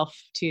myself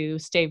to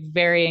stay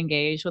very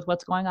engaged with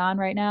what's going on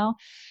right now.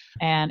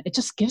 And it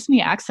just gives me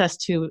access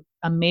to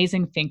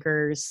amazing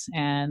thinkers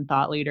and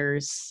thought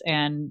leaders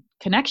and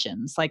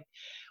connections. Like,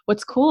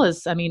 what's cool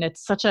is, I mean, it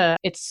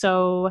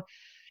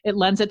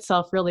lends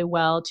itself really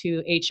well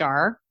to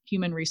HR,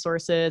 human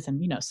resources,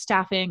 and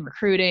staffing,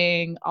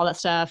 recruiting, all that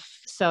stuff.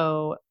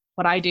 So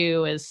what I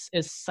do is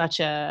such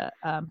a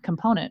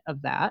component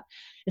of that.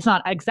 It's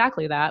not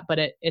exactly that, but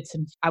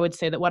I would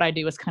say that what I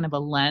do is kind of a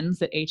lens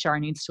that HR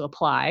needs to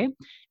apply,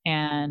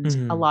 and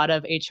a Mhm. lot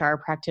of HR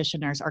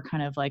practitioners are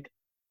kind of like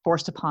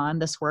forced upon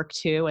this work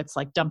too. It's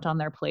like dumped on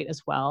their plate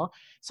as well.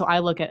 So I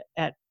look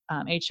at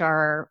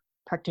HR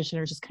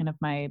practitioners as kind of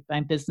my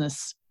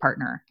business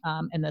partner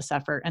in this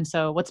effort. And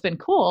so what's been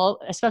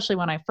cool, especially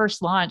when I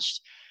first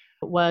launched,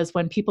 was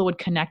when people would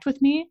connect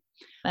with me,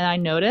 and I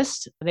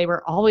noticed they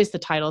were always the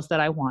titles that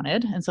I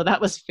wanted. And so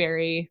that was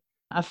very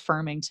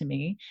affirming to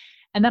me.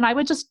 And then I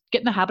would just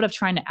get in the habit of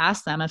trying to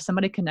ask them, if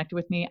somebody connected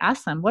with me,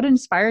 ask them, what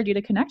inspired you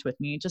to connect with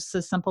me? Just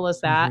as simple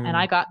as that. And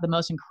I Mhm. got the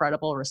most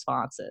incredible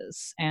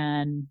responses,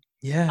 and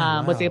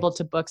Yeah, was wow. able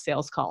to book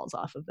sales calls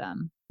off of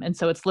them. And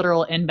so it's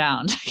literal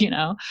inbound,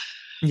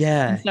 And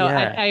Yeah, so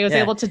yeah, I was yeah.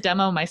 able to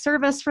demo my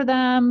service for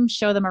them,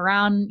 show them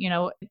around,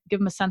 give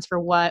them a sense for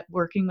what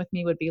working with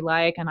me would be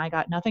like. And I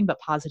got nothing but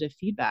positive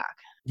feedback.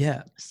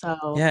 Yeah. So,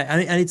 Yeah,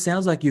 and it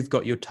sounds like you've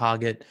got your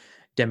target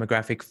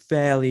demographic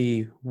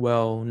fairly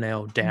well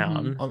nailed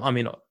mhm, down. I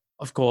mean,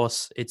 of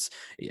course, it's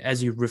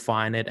as you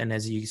refine it and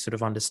as you sort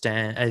of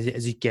understand,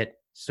 as you get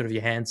sort of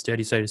your hands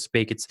dirty, so to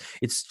speak,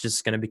 it's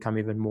just going to become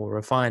even more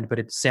refined. But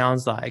it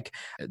sounds like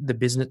the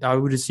business. I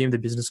would assume the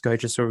business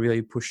coaches will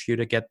really push you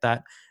to get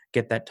that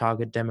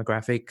target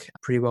demographic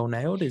pretty well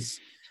nailed.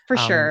 for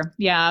Um, sure.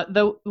 Yeah.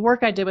 The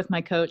work I did with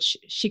my coach,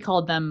 she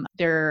called them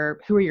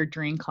who are your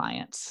dream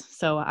clients.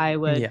 So I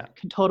would yeah.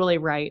 totally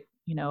write,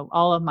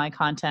 all of my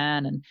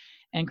content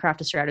and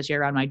craft a strategy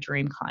around my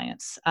dream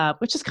clients,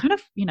 which is kind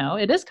of,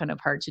 it is kind of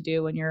hard to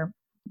do when you're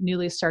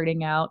newly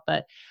starting out.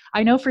 But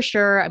I know for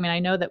sure, I mean, I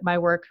know that my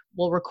work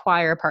will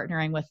require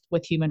partnering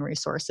with human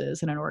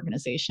resources in an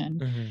organization.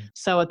 Mhm.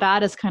 So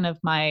that is kind of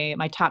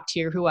my top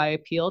tier who I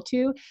appeal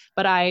to,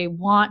 but I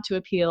want to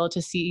appeal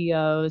to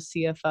CEOs,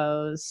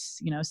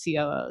 CFOs,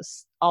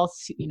 COOs.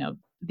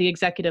 The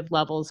executive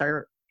levels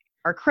are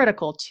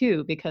critical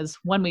too, because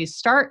when we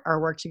start our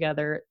work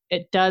together,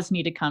 it does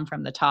need to come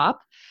from the top,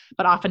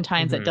 but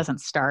oftentimes it Mhm. doesn't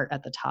start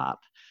at the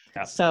top.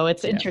 Yeah. So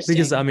it's Yeah,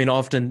 because I interesting. mean,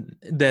 often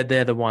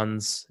they're the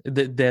ones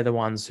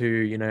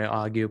who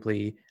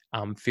arguably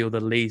feel the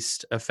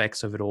least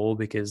effects of it all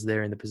because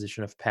they're in the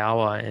position of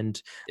power,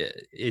 and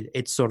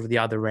it's sort of the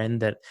other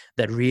end that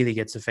really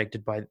gets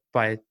affected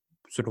by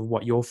sort of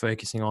what you're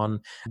focusing on,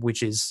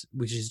 which is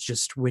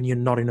just when you're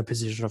not in a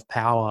position of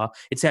power,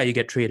 it's how you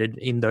get treated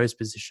in those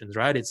positions,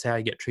 right? It's how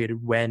you get treated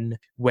when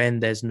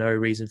there's no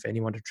reason for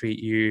anyone to treat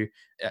you,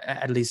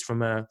 at least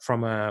from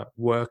a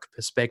work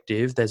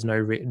perspective, there's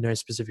no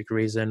specific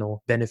reason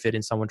or benefit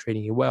in someone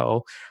treating you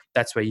well.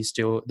 That's where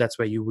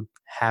you would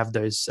have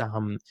those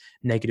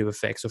negative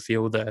effects, or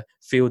feel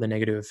the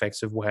negative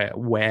effects of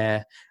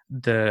where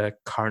the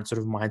current sort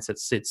of mindset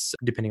sits,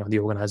 depending on the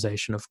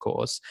organization, of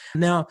course.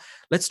 Now,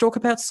 let's talk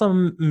about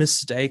some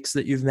mistakes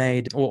that you've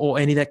made, or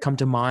any that come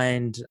to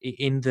mind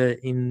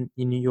in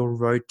your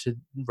road to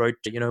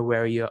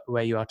where you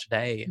are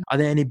today. Are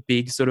there any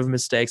big sort of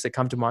mistakes that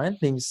come to mind,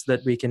 things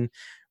that we can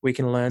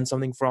learn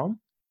something from?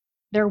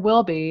 There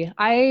will be.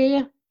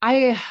 I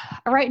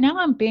right now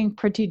I'm being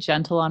pretty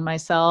gentle on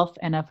myself,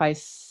 and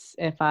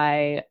if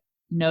I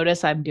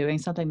notice I'm doing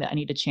something that I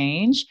need to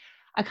change,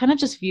 I kind of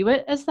just view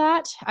it as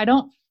that. I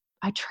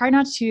try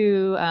not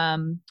to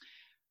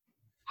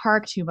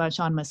hark too much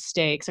on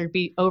mistakes or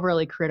be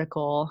overly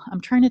critical.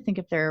 I'm trying to think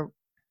if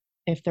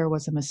there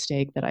was a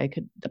mistake that I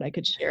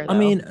could share, though. I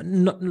mean,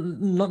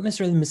 not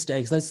necessarily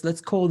mistakes.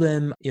 Let's call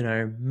them,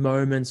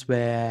 moments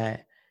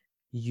where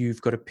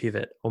you've got to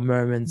pivot, or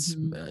moments,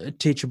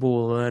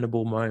 teachable,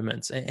 learnable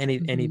moments.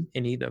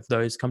 Any of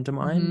those come to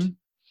mind?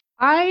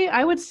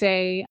 I would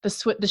say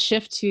the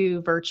shift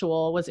to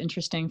virtual was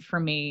interesting for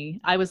me.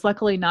 I was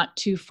luckily not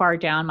too far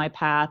down my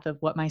path of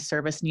what my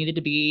service needed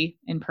to be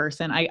in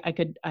person.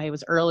 I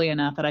was early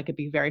enough that I could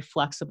be very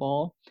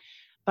flexible.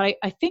 But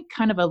I think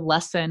kind of a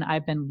lesson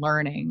I've been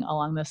learning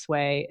along this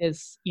way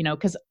is,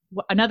 because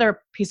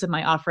another piece of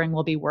my offering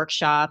will be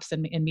workshops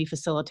and me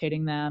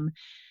facilitating them.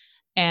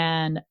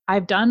 And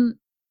I've done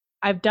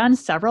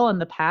several in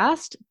the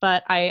past,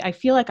 but I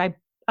feel like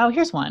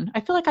here's one.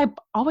 I feel like I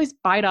always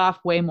bite off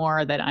way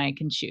more than I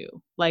can chew.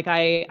 Like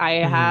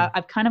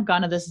I've kind of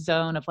gone to this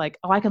zone of like,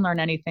 I can learn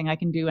anything. I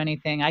can do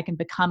anything. I can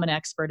become an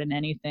expert in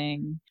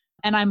anything.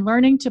 And I'm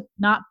learning to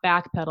not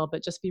backpedal,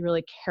 but just be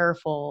really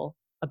careful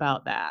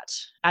about that.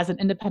 As an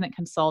independent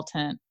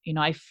consultant,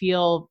 I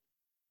feel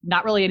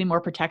not really any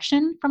more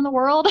protection from the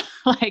world.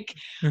 Like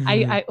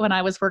I when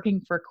I was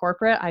working for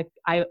corporate,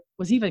 I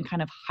was even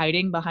kind of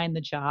hiding behind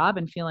the job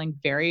and feeling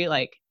very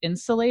like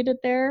insulated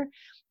there.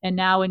 And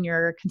now when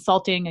you're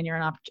consulting and you're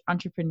an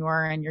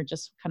entrepreneur and you're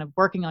just kind of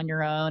working on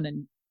your own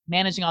and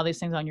managing all these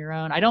things on your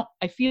own,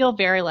 I feel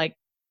very like,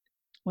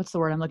 what's the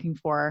word I'm looking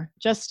for?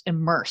 Just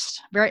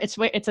immersed.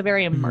 It's a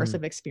very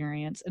immersive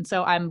experience. And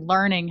so I'm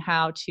learning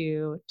how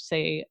to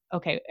say,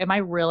 okay, am I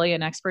really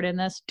an expert in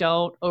this?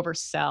 Don't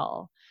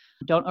oversell.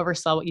 Don't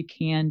oversell what you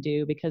can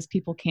do, because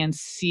people can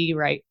see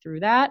right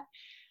through that.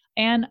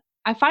 And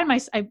I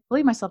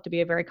believe myself to be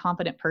a very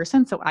confident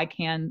person, so I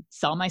can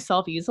sell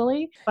myself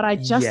easily, but I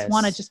just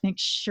want to just make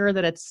sure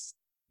that it's,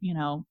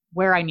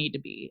 where I need to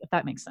be, if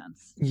that makes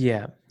sense.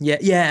 Yeah.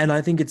 And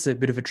I think it's a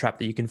bit of a trap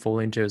that you can fall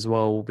into as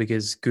well,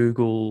 because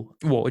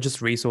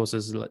just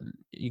resources,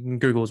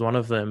 Google is one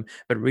of them,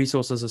 but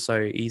resources are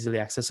so easily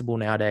accessible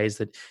nowadays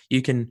that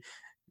you can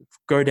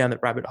go down that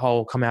rabbit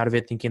hole, come out of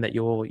it thinking that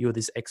you're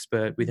this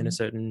expert within a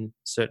certain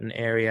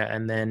area,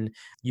 and then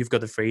you've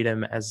got the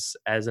freedom as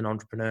an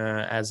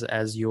entrepreneur,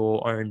 as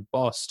your own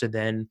boss, to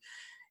then,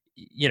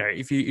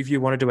 if you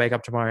wanted to wake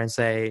up tomorrow and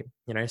say,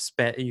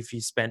 if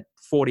you spent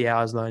 40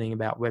 hours learning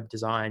about web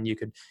design, you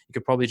could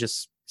probably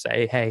just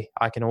say, hey,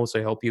 I can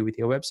also help you with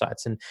your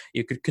websites, and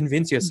you could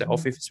convince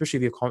yourself,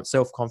 especially if you're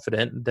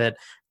self-confident, that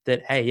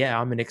hey,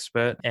 yeah, I'm an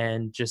expert.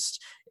 And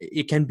just,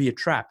 it can be a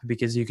trap,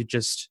 because you could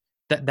just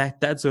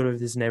that sort of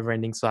this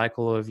never-ending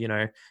cycle of,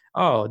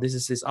 this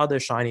is this other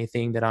shiny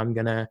thing that I'm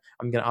gonna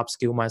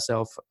upskill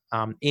myself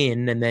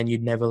in, and then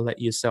you'd never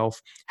let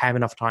yourself have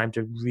enough time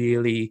to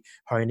really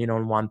hone in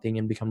on one thing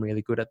and become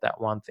really good at that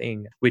one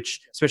thing,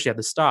 which, especially at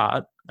the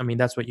start, I mean,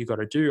 that's what you got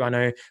to do. I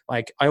know,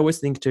 like, I always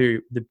think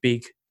to the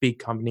big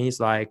companies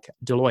like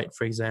Deloitte,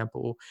 for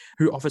example,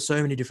 who offer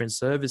so many different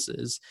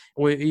services,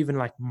 or even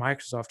like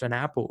Microsoft and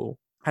Apple.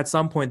 At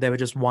some point, they were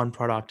just one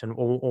product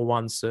or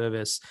one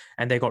service,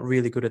 and they got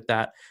really good at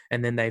that.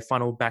 And then they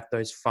funneled back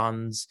those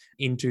funds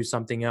into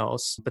something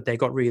else, but they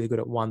got really good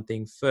at one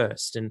thing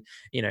first. And,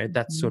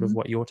 that's sort of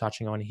what you're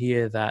touching on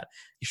here, that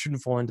you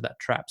shouldn't fall into that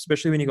trap,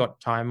 especially when you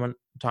got time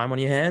on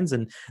your hands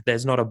and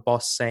there's not a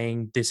boss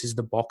saying, this is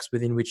the box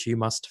within which you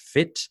must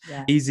fit.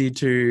 Yeah. Easy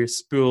to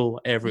spill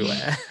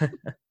everywhere.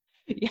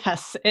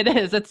 Yes, it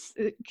is. It's,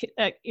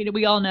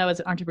 we all know as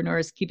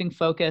entrepreneurs, keeping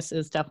focus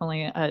is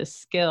definitely a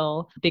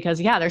skill, because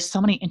there's so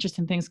many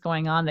interesting things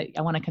going on that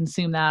I want to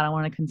consume that. I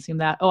want to consume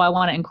that. Oh, I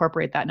want to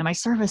incorporate that into my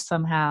service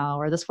somehow,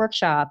 or this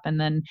workshop. And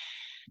then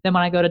when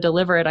I go to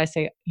deliver it, I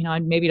say, I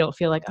maybe don't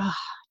feel like,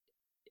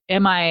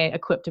 am I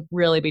equipped to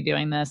really be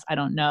doing this? I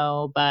don't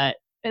know, but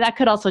that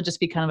could also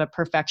just be kind of a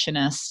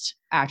perfectionist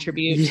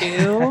attribute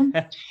too.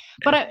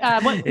 But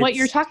what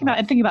you're talking about,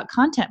 and thinking about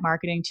content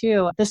marketing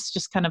too, this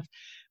just kind of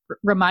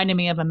reminded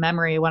me of a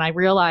memory when I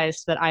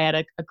realized that I had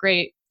a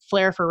great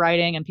flair for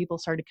writing and people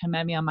started to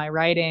commend me on my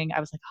writing, I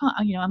was like,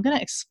 I'm going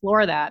to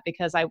explore that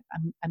because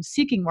I'm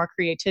seeking more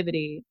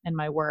creativity in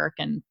my work,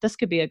 and this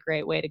could be a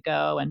great way to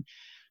go. And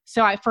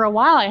so for a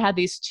while, I had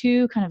these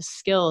two kind of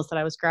skills that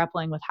I was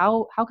grappling with.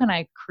 How can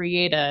I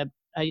create a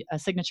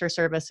signature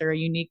service or a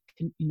unique,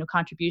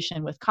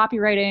 contribution with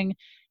copywriting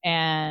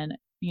and,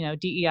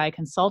 DEI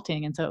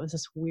consulting. And so it was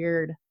this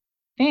weird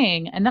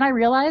thing. And then I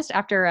realized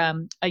after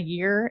a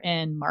year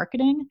in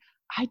marketing,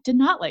 I did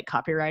not like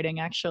copywriting,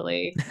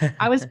 actually.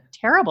 I was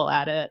terrible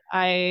at it.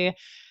 And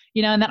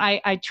then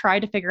I tried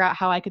to figure out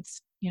how I could,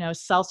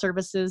 sell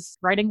services,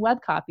 writing web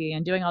copy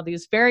and doing all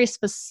these very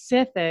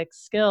specific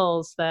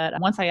skills that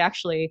once I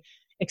actually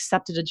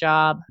accepted a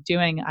job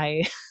doing,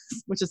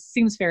 which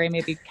seems very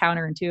maybe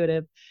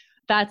counterintuitive.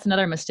 That's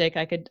another mistake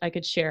I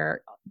could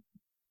share.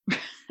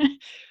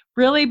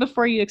 Really,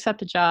 before you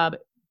accept a job,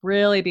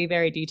 really be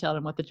very detailed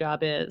on what the job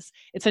is.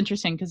 It's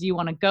interesting because you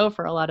want to go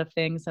for a lot of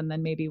things. And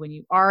then maybe when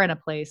you are in a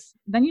place,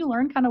 then you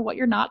learn kind of what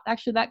you're not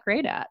actually that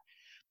great at.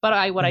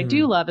 But what I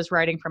do love is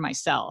writing for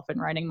myself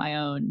and writing my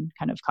own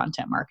kind of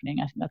content marketing.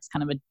 I think that's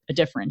kind of a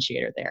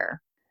differentiator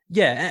there.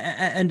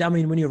 Yeah. And I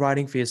mean, when you're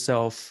writing for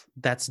yourself,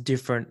 that's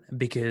different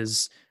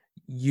because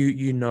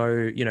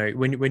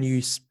when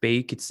you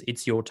speak,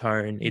 it's your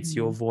tone, it's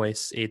your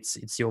voice,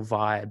 it's your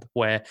vibe.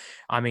 Where,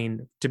 I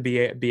mean, to be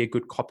a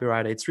good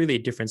copywriter, it's really a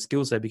different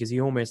skill set because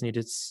you almost need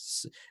to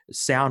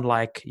sound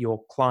like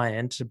your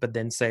client, but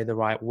then say the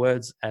right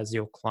words as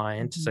your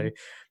client. So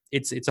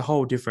it's a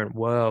whole different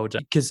world.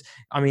 Because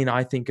I mean,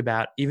 I think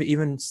about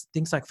even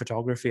things like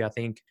photography. I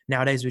think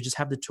nowadays we just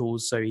have the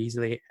tools so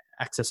easily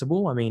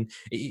accessible. I mean,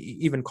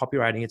 even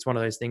copywriting, it's one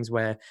of those things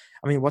where,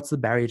 I mean, what's the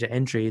barrier to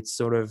entry? It's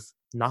sort of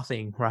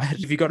nothing, right?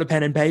 If you got a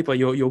pen and paper,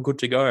 you're good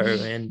to go.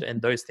 And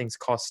those things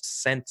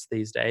cost cents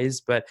these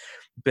days, but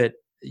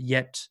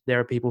yet there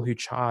are people who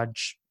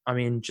charge. I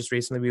mean, just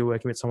recently we were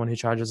working with someone who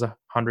charges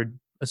 $100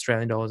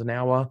 Australian an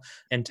hour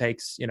and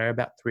takes,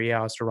 about 3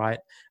 hours to write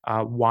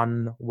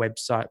one web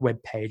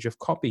page of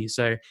copy.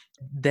 So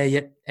they're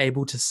yet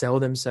able to sell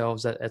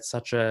themselves at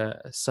such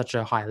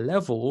a high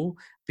level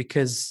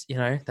because,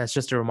 that's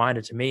just a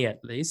reminder to me,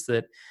 at least,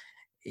 that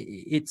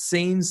it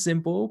seems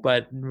simple,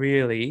 but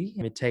really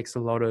it takes a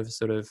lot of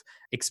sort of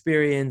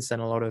experience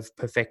and a lot of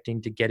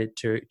perfecting to get it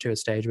to a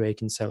stage where you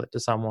can sell it to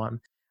someone.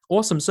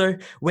 Awesome. So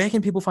where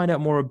can people find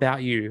out more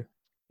about you?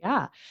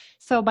 Yeah.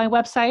 So my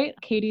website,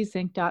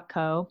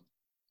 katiezink.co,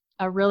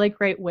 a really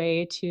great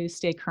way to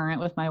stay current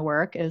with my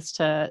work is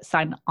to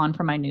sign on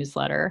for my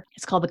newsletter.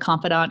 It's called The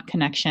Confidant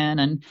Connection.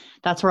 And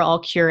that's where I'll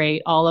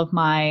curate all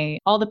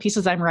the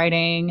pieces I'm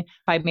writing. If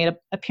I made an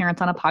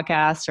appearance on a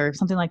podcast or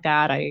something like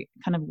that, I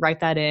kind of write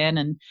that in.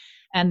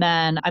 And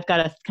then I've got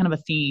a kind of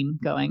a theme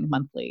going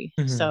monthly.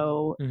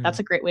 So that's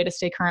a great way to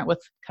stay current with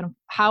kind of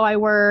how I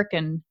work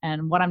and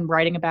what I'm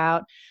writing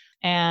about.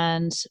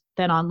 And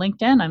then on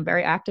LinkedIn, I'm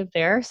very active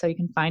there. So you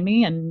can find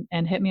me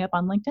and hit me up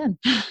on LinkedIn.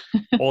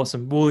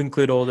 Awesome. We'll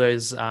include all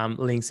those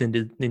links in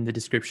the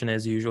description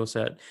as usual.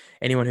 So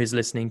anyone who's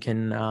listening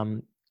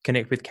can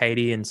connect with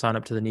Katie and sign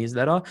up to the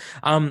newsletter.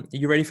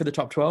 You ready for the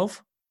top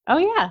 12? Oh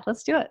yeah,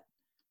 let's do it.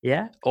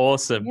 Yeah.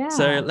 Awesome. Yeah.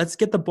 So let's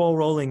get the ball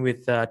rolling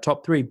with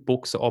top 3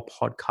 books or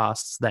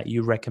podcasts that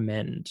you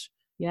recommend.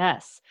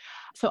 Yes.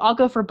 So I'll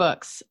go for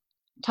books.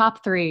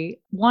 Top 3.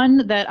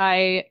 One that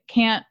I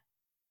can't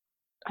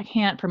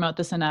promote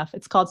this enough.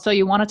 It's called So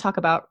You Want to Talk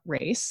About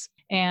Race.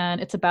 And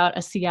it's about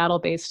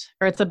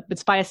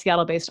it's by a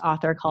Seattle-based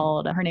author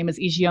called, her name is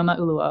Ijeoma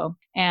Oluo.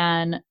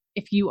 And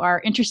if you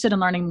are interested in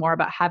learning more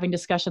about having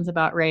discussions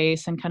about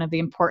race and kind of the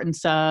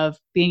importance of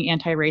being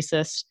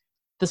anti-racist,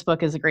 this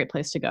book is a great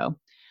place to go.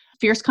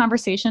 Fierce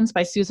Conversations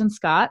by Susan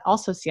Scott,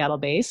 also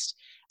Seattle-based.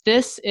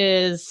 This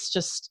is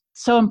just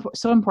so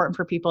important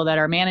for people that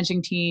are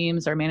managing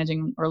teams or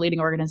managing or leading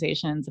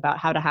organizations about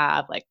how to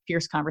have like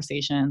fierce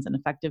conversations and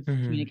effective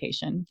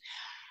communication.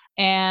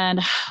 And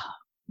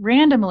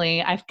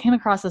randomly, I came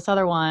across this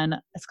other one.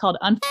 It's called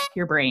Unfuck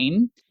Your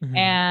Brain.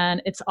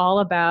 And it's all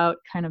about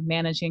kind of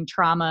managing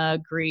trauma,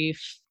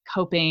 grief,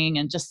 coping,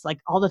 and just like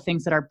all the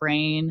things that our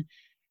brain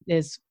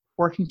is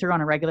working through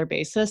on a regular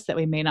basis that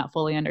we may not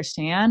fully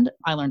understand.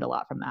 I learned a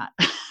lot from that.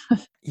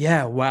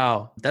 Yeah.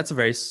 Wow. That's a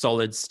very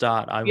solid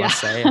start, I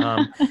must say.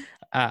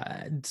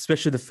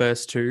 Especially the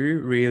first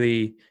 2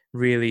 really,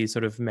 really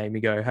sort of made me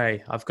go,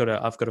 hey, I've got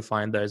to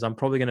find those. I'm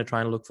probably going to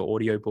try and look for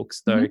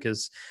audiobooks though,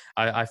 because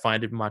I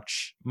find it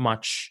much,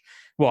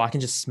 well, I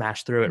can just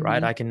smash through it,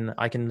 right? I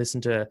can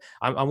listen to,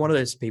 I'm one of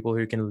those people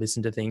who can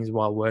listen to things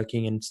while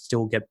working and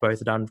still get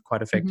both done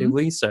quite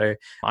effectively. So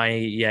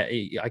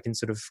I can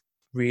sort of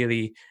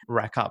really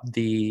rack up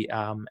the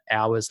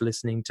hours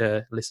listening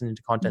to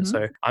content.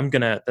 So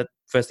the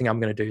first thing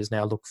I'm going to do is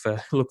now look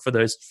for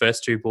those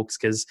first 2 books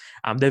because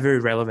they're very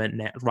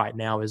relevant right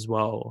now as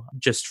well,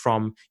 just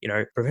from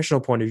professional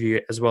point of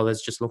view, as well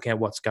as just looking at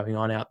what's going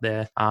on out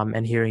there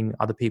and hearing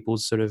other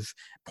people's sort of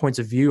points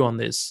of view on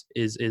this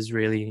is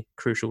really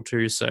crucial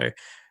too. So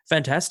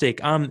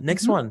Fantastic.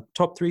 Next Mhm. one,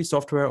 top 3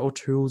 software or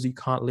tools you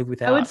can't live I would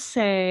without.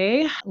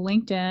 say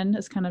LinkedIn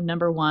is kind of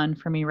number one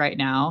for me right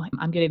now.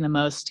 I'm getting the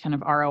most kind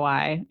of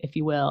ROI, if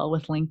you will,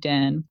 with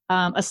LinkedIn.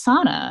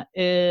 Asana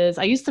is,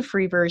 I use the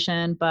free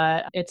version,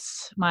 but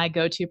it's my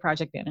go-to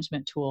project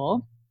management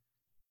tool.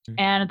 Mm.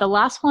 And the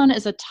last one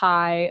is a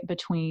tie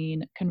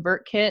between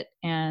ConvertKit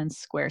and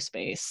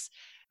Squarespace.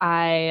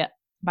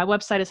 My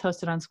website is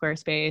hosted on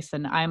Squarespace,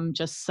 and I'm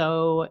just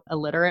so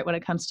illiterate when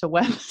it comes to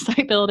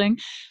website building.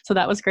 So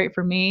that was great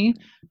for me.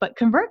 But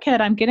ConvertKit,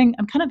 I'm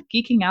kind of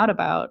geeking out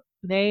about.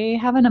 They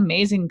have an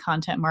amazing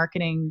content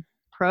marketing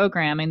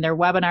program. And their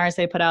webinars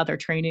they put out, their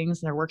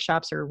trainings, their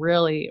workshops are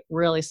really,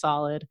 really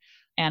solid.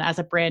 And as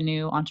a brand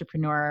new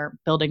entrepreneur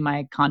building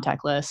my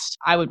contact list,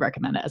 I would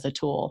recommend it as a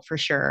tool for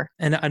sure.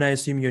 And I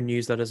assume your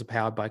newsletters are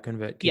powered by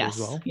ConvertKit as Yes.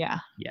 well? Yeah.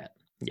 Yeah.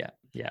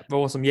 Yeah.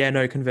 Awesome. Yeah,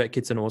 no,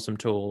 ConvertKit's an awesome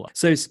tool.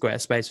 So is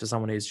Squarespace for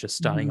someone who's just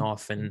starting Mhm.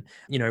 off and,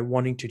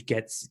 wanting to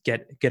get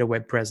a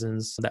web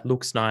presence that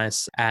looks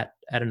nice at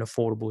an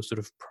affordable sort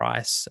of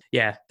price.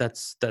 Yeah,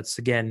 that's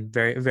again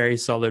very, very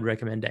solid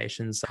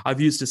recommendations.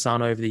 I've used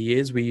Asana over the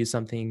years. We use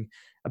something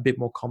a bit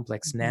more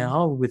complex Mhm.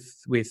 now with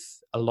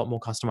a lot more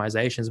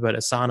customizations, but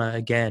Asana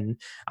again,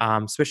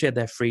 especially at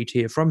their free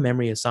tier, from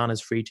memory,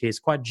 Asana's free tier is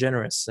quite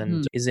generous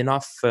and Mhm. is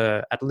enough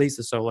for at least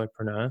a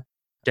solopreneur.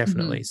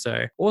 Definitely. Mhm.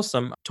 So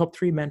awesome. Top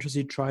 3 mantras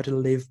you try to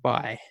live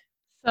by.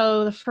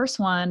 So the first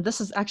one, this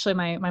is actually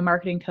my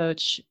marketing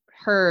coach,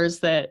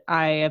 hers that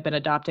I have been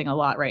adopting a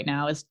lot right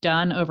now is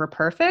done over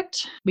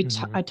perfect.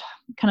 Mhm. I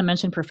kind of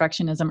mentioned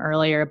perfectionism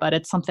earlier, but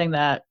it's something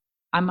that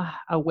I'm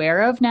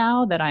aware of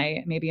now that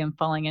I maybe am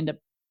falling into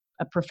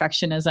a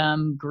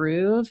perfectionism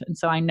groove. And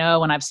so I know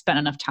when I've spent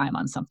enough time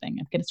on something,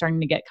 starting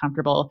to get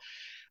comfortable.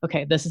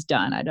 Okay, this is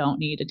done. I don't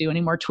need to do any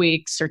more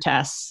tweaks or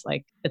tests.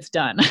 Like it's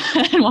done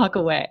and walk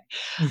away.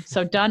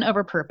 So done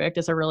over perfect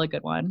is a really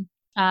good one.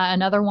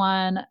 Another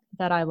one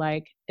that I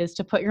like is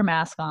to put your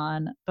mask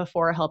on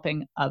before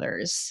helping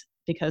others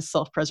because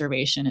self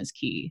preservation is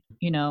key.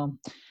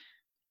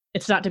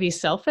 It's not to be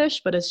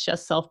selfish, but it's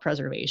just self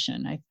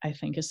preservation, I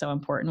think is so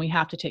important. We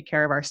have to take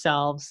care of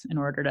ourselves in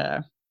order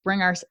to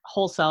bring our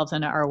whole selves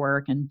into our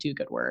work and do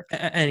good work.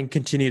 And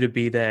continue to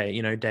be there,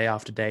 day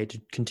after day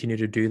to continue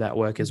to do that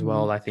work as Mhm.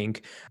 well. I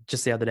think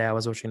just the other day I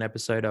was watching an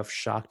episode of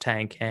Shark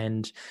Tank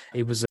and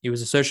it was a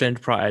social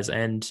enterprise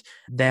and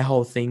their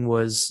whole thing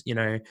was,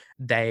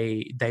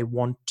 they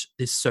want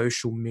this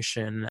social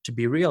mission to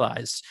be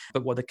realized.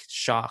 But what the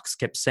sharks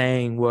kept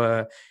saying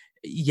were,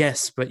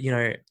 yes, but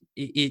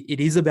it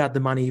is about the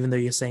money, even though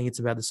you're saying it's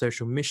about the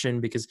social mission,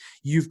 because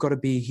you've got to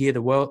be here.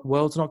 The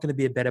world's not going to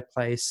be a better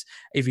place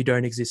if you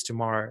don't exist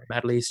tomorrow.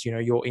 At least,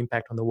 your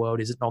impact on the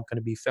world is not going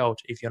to be felt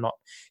if you're not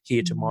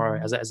here tomorrow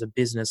Mhm. as a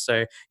business.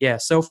 So yeah,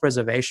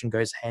 self-preservation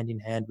goes hand in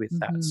hand with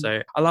that. Mhm.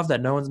 So I love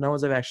that. No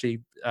one's ever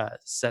actually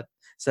said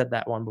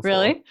that one before.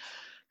 Really?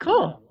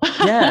 Cool.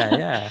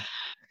 Yeah.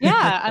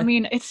 Yeah, I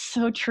mean, it's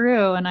so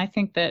true. And I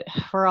think that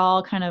we're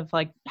all kind of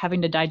like having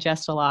to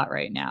digest a lot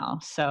right now.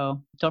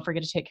 So don't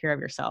forget to take care of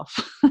yourself.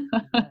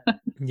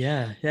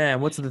 Yeah.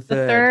 And what's the The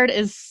third? third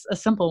is a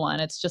simple one.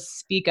 It's just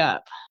speak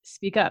up.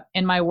 Speak up.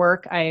 In my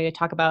work, I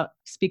talk about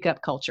speak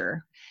up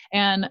culture.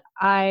 And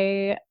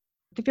I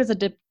think there's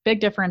a big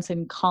difference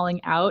in calling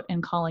out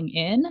and calling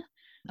in.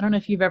 I don't know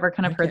if you've ever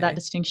kind of heard that Okay.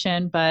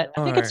 distinction, but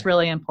I think No. it's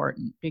really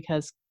important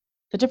because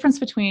the difference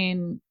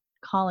between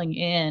calling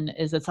in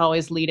is it's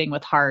always leading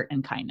with heart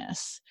and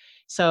kindness.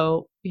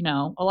 So,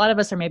 a lot of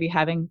us are maybe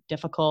having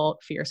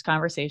difficult, fierce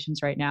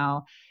conversations right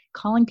now.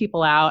 Calling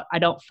people out, I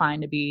don't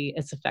find to be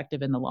as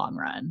effective in the long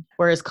run.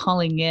 Whereas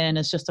calling in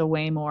is just a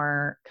way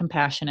more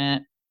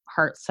compassionate,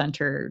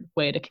 heart-centered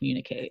way to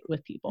communicate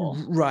with people.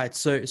 Right.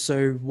 So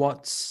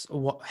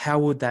how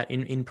would that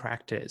in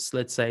practice?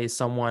 Let's say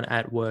someone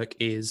at work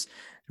is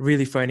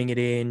really phoning it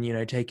in,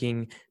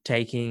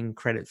 taking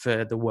credit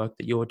for the work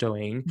that you're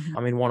doing. Mhm.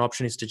 I mean, one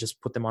option is to just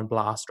put them on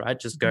blast, right?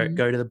 Just go Mhm.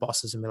 go to the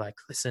bosses and be like,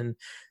 listen,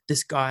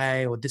 this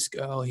guy or this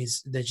girl,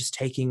 they're just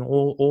taking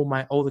all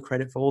the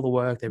credit for all the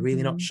work. They're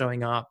really not Mhm.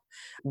 showing up.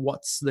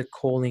 What's the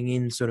calling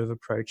in sort of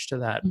approach to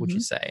that, would you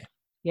Mhm. say?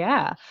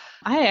 Yeah.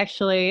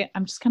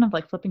 I'm just kind of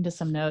like flipping to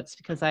some notes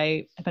because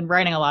I've been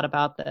writing a lot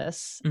about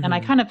this and I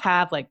Hmm. kind of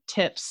have like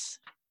tips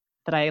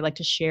that I like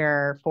to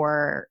share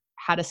for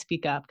how to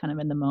speak up kind of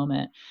in the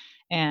moment.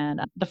 And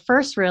the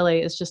first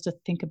really is just to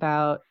think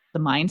about the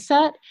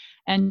mindset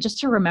and just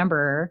to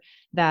remember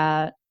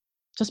that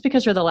just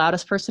because you're the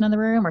loudest person in the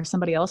room or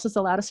somebody else is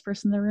the loudest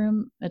person in the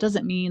room, it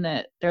doesn't mean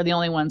that they're the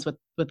only ones with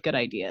good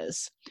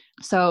ideas.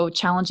 So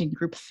challenging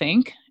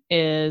groupthink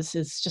is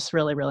just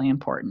really, really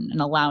important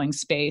and allowing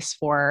space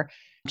for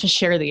to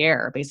share the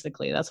air.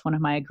 Basically, that's one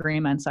of my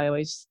agreements I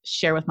always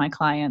share with my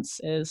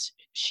clients is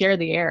share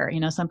the air.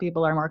 Some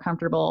people are more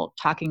comfortable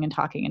talking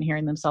and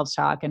hearing themselves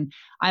talk. And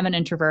I'm an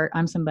introvert.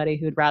 I'm somebody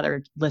who'd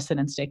rather listen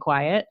and stay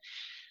quiet.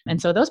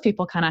 And so those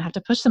people kind of have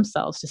to push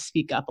themselves to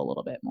speak up a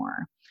little bit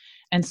more.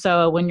 And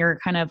so when you're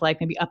kind of like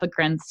maybe up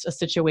against a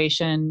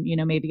situation,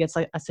 maybe it's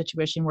like a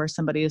situation where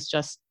somebody is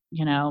just,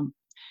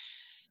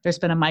 there's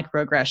been a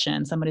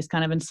microaggression, somebody's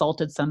kind of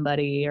insulted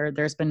somebody, or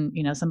there's been,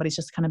 somebody's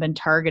just kind of been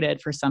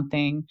targeted for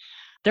something.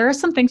 There are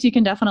some things you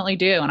can definitely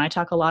do. And I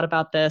talk a lot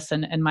about this,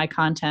 and my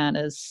content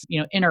is,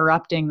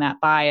 interrupting that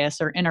bias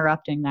or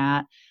interrupting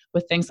that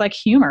with things like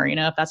humor.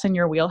 If that's in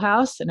your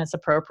wheelhouse and it's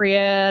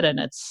appropriate and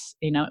it's,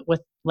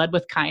 led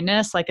with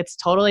kindness, like it's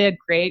totally a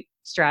great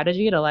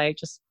strategy to like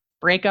just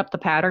break up the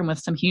pattern with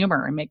some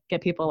humor and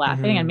get people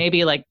laughing, and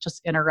maybe like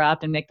just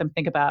interrupt and make them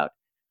think about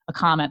a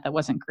comment that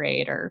wasn't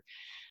great. Or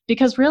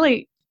because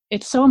really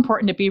it's so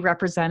important to be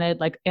represented,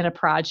 like in a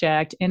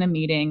project, in a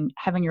meeting,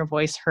 having your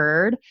voice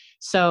heard.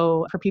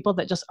 So for people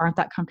that just aren't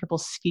that comfortable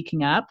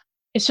speaking up,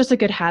 it's just a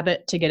good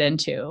habit to get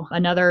into.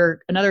 Another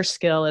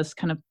skill is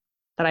kind of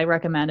that I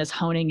recommend is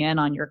honing in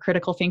on your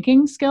critical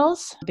thinking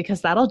skills,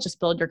 because that'll just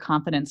build your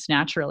confidence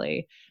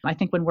naturally. I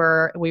think when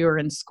we were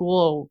in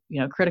school,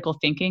 critical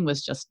thinking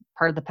was just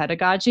part of the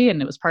pedagogy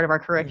and it was part of our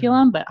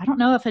curriculum, but I don't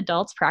know if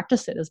adults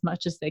practice it as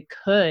much as they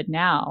could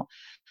now.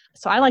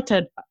 So I like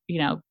to,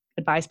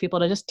 advise people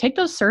to just take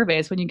those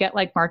surveys. When you get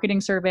like marketing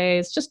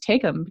surveys, just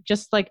take them,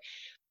 just like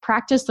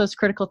practice those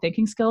critical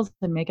thinking skills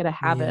and make it a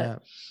habit. Yeah.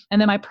 And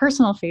then my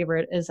personal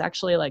favorite is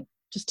actually like,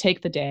 just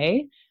take the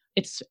day.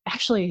 It's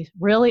actually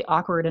really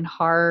awkward and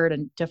hard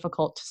and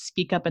difficult to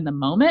speak up in the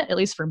moment, at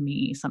least for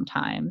me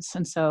sometimes.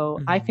 And so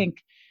I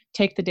think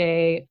take the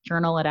day,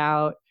 journal it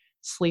out,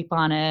 sleep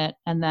on it.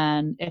 And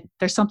then if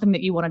there's something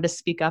that you wanted to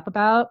speak up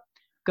about,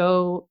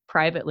 go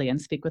privately and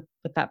speak with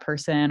that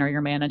person or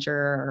your manager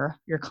or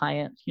your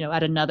client,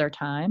 at another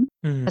time,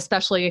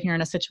 especially if you're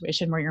in a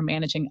situation where you're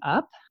managing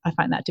up. I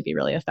find that to be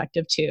really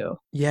effective too.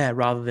 Yeah.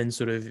 Rather than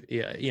sort of,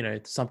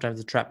 sometimes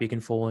the trap you can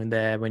fall in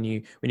there when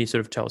you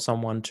sort of tell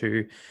someone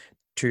to,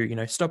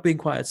 stop being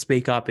quiet,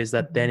 speak up, is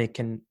that then it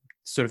can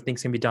sort of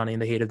things can be done in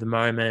the heat of the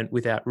moment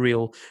without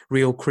real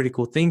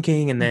critical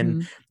thinking. And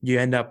then you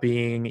end up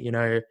being,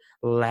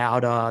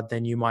 louder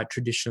than you might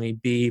traditionally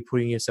be,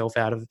 putting yourself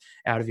out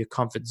of your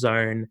comfort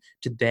zone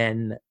to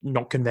then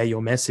not convey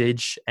your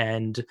message.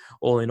 And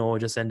all in all,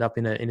 just end up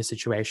in a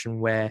situation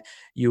where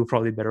you were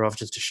probably better off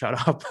just to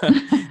shut up.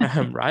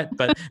 Right.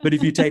 But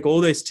if you take all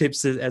those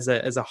tips as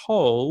a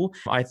whole,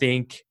 I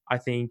think,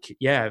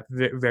 yeah,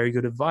 very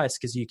good advice,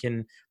 because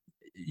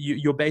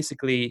you're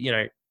basically,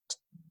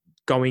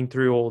 going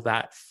through all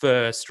that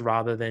first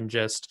rather than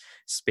just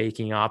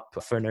speaking up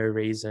for no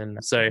reason.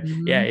 So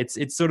yeah,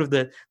 it's sort of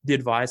the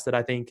advice that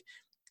I think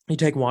you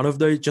take one of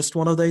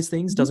those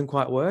things doesn't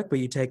quite work, but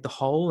you take the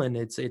whole and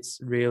it's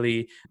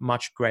really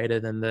much greater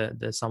than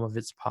the sum of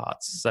its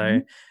parts.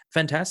 So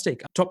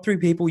fantastic. Top 3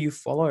 people you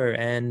follow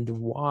and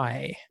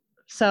why?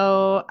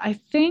 So I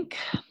think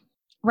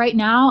right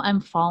now I'm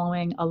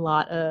following a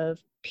lot of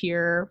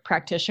peer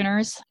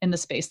practitioners in the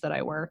space that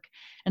I work.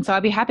 And so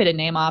I'd be happy to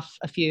name off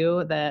a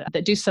few that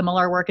do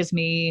similar work as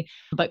me,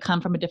 but come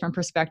from a different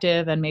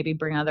perspective and maybe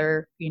bring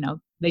other,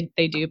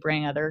 they do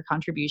bring other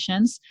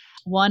contributions.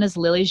 One is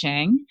Lily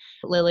Zhang.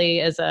 Lily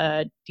is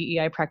a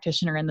DEI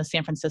practitioner in the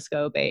San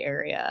Francisco Bay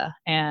Area,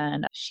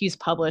 and she's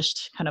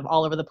published kind of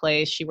all over the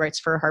place. She writes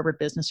for Harvard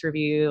Business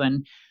Review,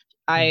 and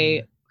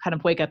I kind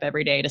of wake up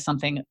every day to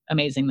something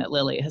amazing that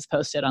Lily has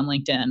posted on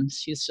LinkedIn.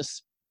 She's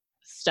just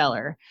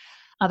stellar.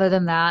 Other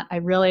than that,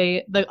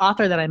 the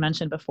author that I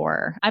mentioned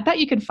before, I bet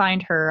you can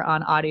find her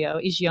on audio,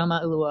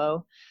 Ijeoma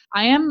Oluo.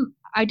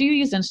 I do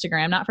use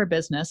Instagram, not for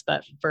business,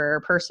 but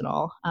for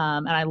personal.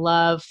 And I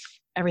love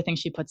everything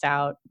she puts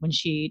out when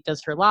she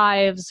does her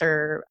lives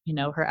or,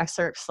 her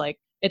excerpts. Like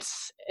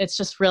it's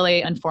just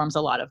really informs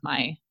a lot of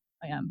my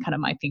kind of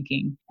my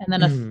thinking. And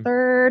then a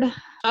third,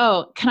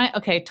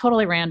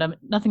 totally random,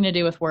 nothing to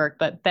do with work,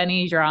 but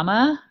Benny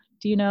Drama.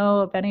 Do you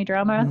know Benny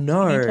Drama?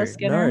 No,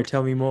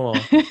 tell me more.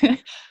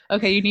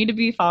 Okay, you need to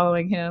be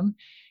following him.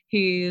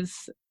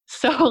 He's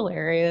so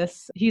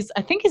hilarious.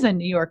 I think he's a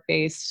New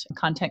York-based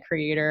content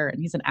creator,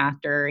 and he's an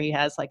actor. He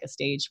has like a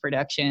stage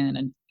production,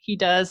 and he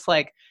does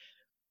like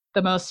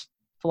the most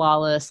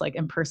flawless like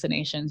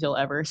impersonations you'll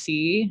ever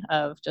see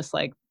of just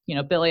like,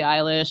 Billie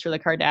Eilish or the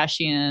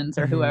Kardashians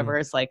or whoever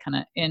is like kind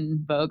of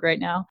in vogue right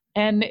now.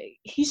 And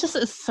he's just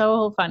is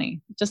so funny.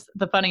 Just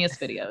the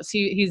funniest videos.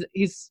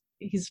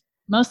 He's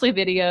mostly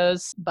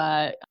videos,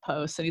 but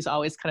posts, and he's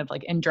always kind of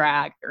like in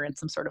drag or in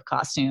some sort of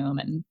costume.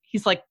 And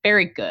he's like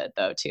very good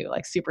though too,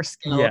 like super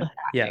skilled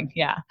acting.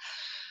 Yeah.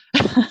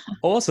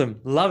 Awesome.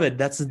 Love it.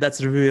 That's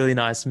a really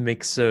nice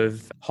mix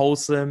of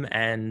wholesome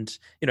and,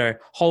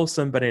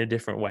 wholesome, but in a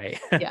different way.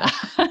 Yeah.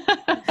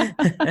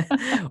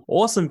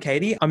 Awesome,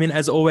 Katie. I mean,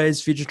 as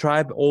always, Future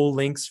Tribe, all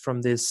links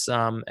from this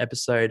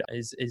episode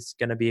is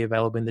going to be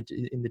available in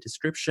the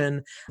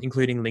description,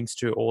 including links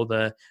to all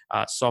the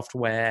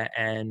software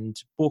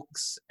and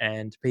books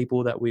and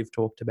people that we've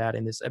talked about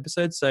in this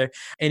episode. So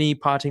any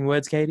parting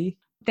words, Katie?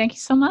 Thank you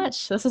so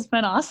much. This has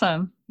been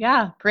awesome.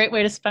 Yeah. Great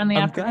way to spend the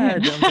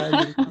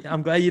afternoon.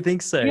 I'm glad you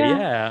think so.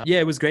 Yeah.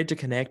 It was great to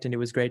connect, and it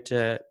was great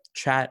to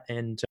chat.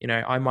 And,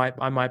 I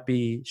might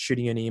be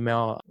shooting an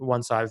email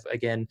once I've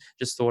again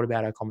just thought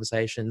about our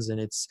conversations. And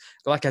it's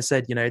like I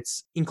said,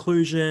 it's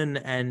inclusion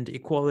and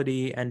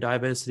equality and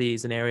diversity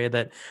is an area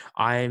that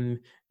I'm,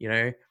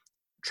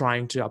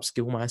 trying to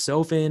upskill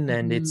myself in,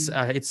 and it's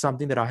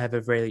something that I have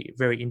a very,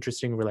 very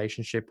interesting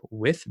relationship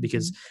with,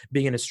 because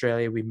being in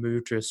Australia, we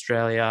moved to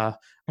Australia.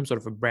 I'm sort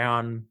of a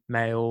brown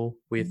male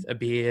with a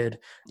beard.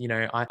 You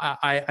know,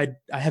 I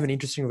have an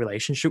interesting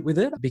relationship with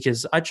it,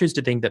 because I choose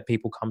to think that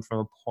people come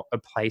from a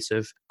place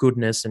of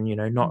goodness and, you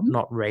know,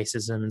 not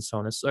racism and so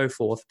on and so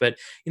forth. But,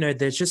 you know,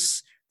 there's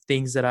just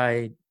things that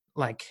I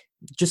like,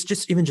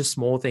 just even just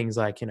small things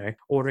like, you know,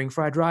 ordering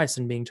fried rice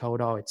and being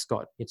told, oh, it's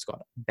got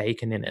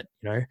bacon in it,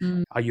 you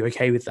know, are you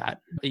okay with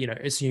that? You know,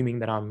 assuming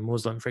that I'm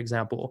Muslim, for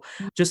example,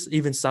 just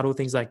even subtle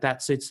things like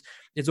that. So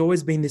it's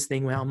always been this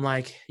thing where I'm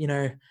like, you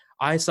know,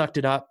 I sucked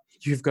it up,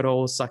 you've got to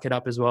all suck it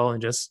up as well,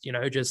 and just, you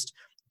know, just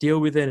deal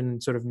with it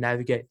and sort of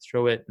navigate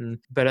through it. And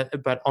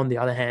but on the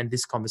other hand,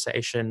 this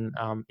conversation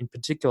in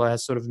particular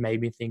has sort of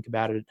made me think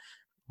about it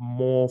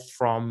more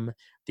from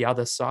the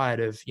other side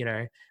of, you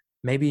know,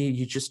 maybe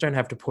you just don't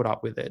have to put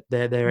up with it.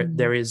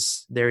 There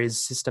is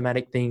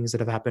systematic things that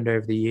have happened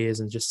over the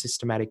years, and just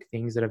systematic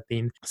things that have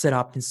been set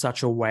up in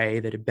such a way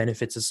that it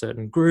benefits a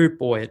certain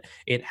group, or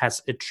it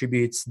has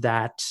attributes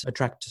that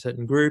attract a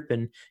certain group.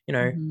 And, you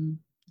know,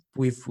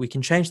 we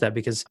can change that,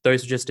 because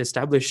those are just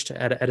established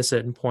at a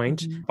certain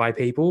point by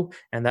people,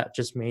 and that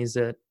just means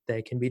that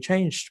they can be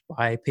changed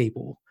by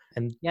people.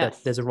 And that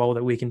there's a role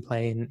that we can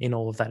play in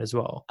all of that as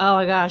well. Oh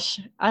my gosh,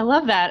 I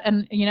love that.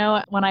 And, you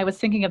know, when I was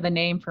thinking of the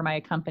name for my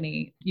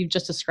company, you've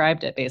just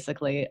described it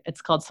basically.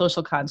 It's called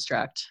Social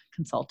Construct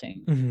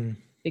Consulting,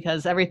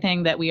 because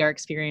everything that we are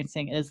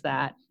experiencing is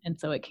that. And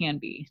so it can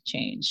be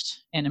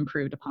changed and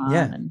improved upon.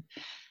 And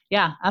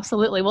yeah,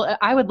 absolutely. Well,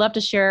 I would love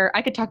to share.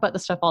 I could talk about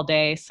this stuff all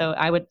day. So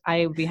I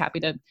would be happy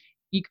to,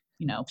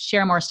 you know,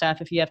 share more stuff.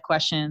 If you have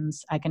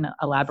questions, I can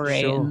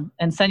elaborate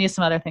and send you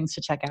some other things to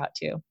check out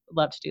too.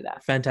 Love to do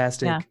that.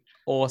 Fantastic. Yeah.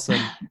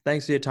 Awesome.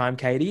 Thanks for your time,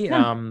 Katie.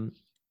 I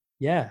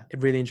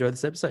really enjoyed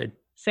this episode.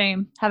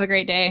 Same. Have a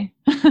great day.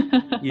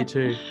 You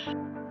too.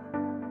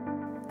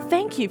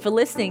 Thank you for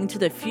listening to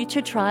the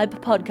Future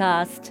Tribe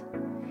podcast.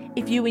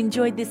 If you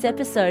enjoyed this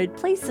episode,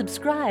 please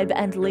subscribe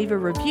and leave a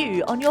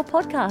review on your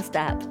podcast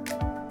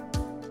app.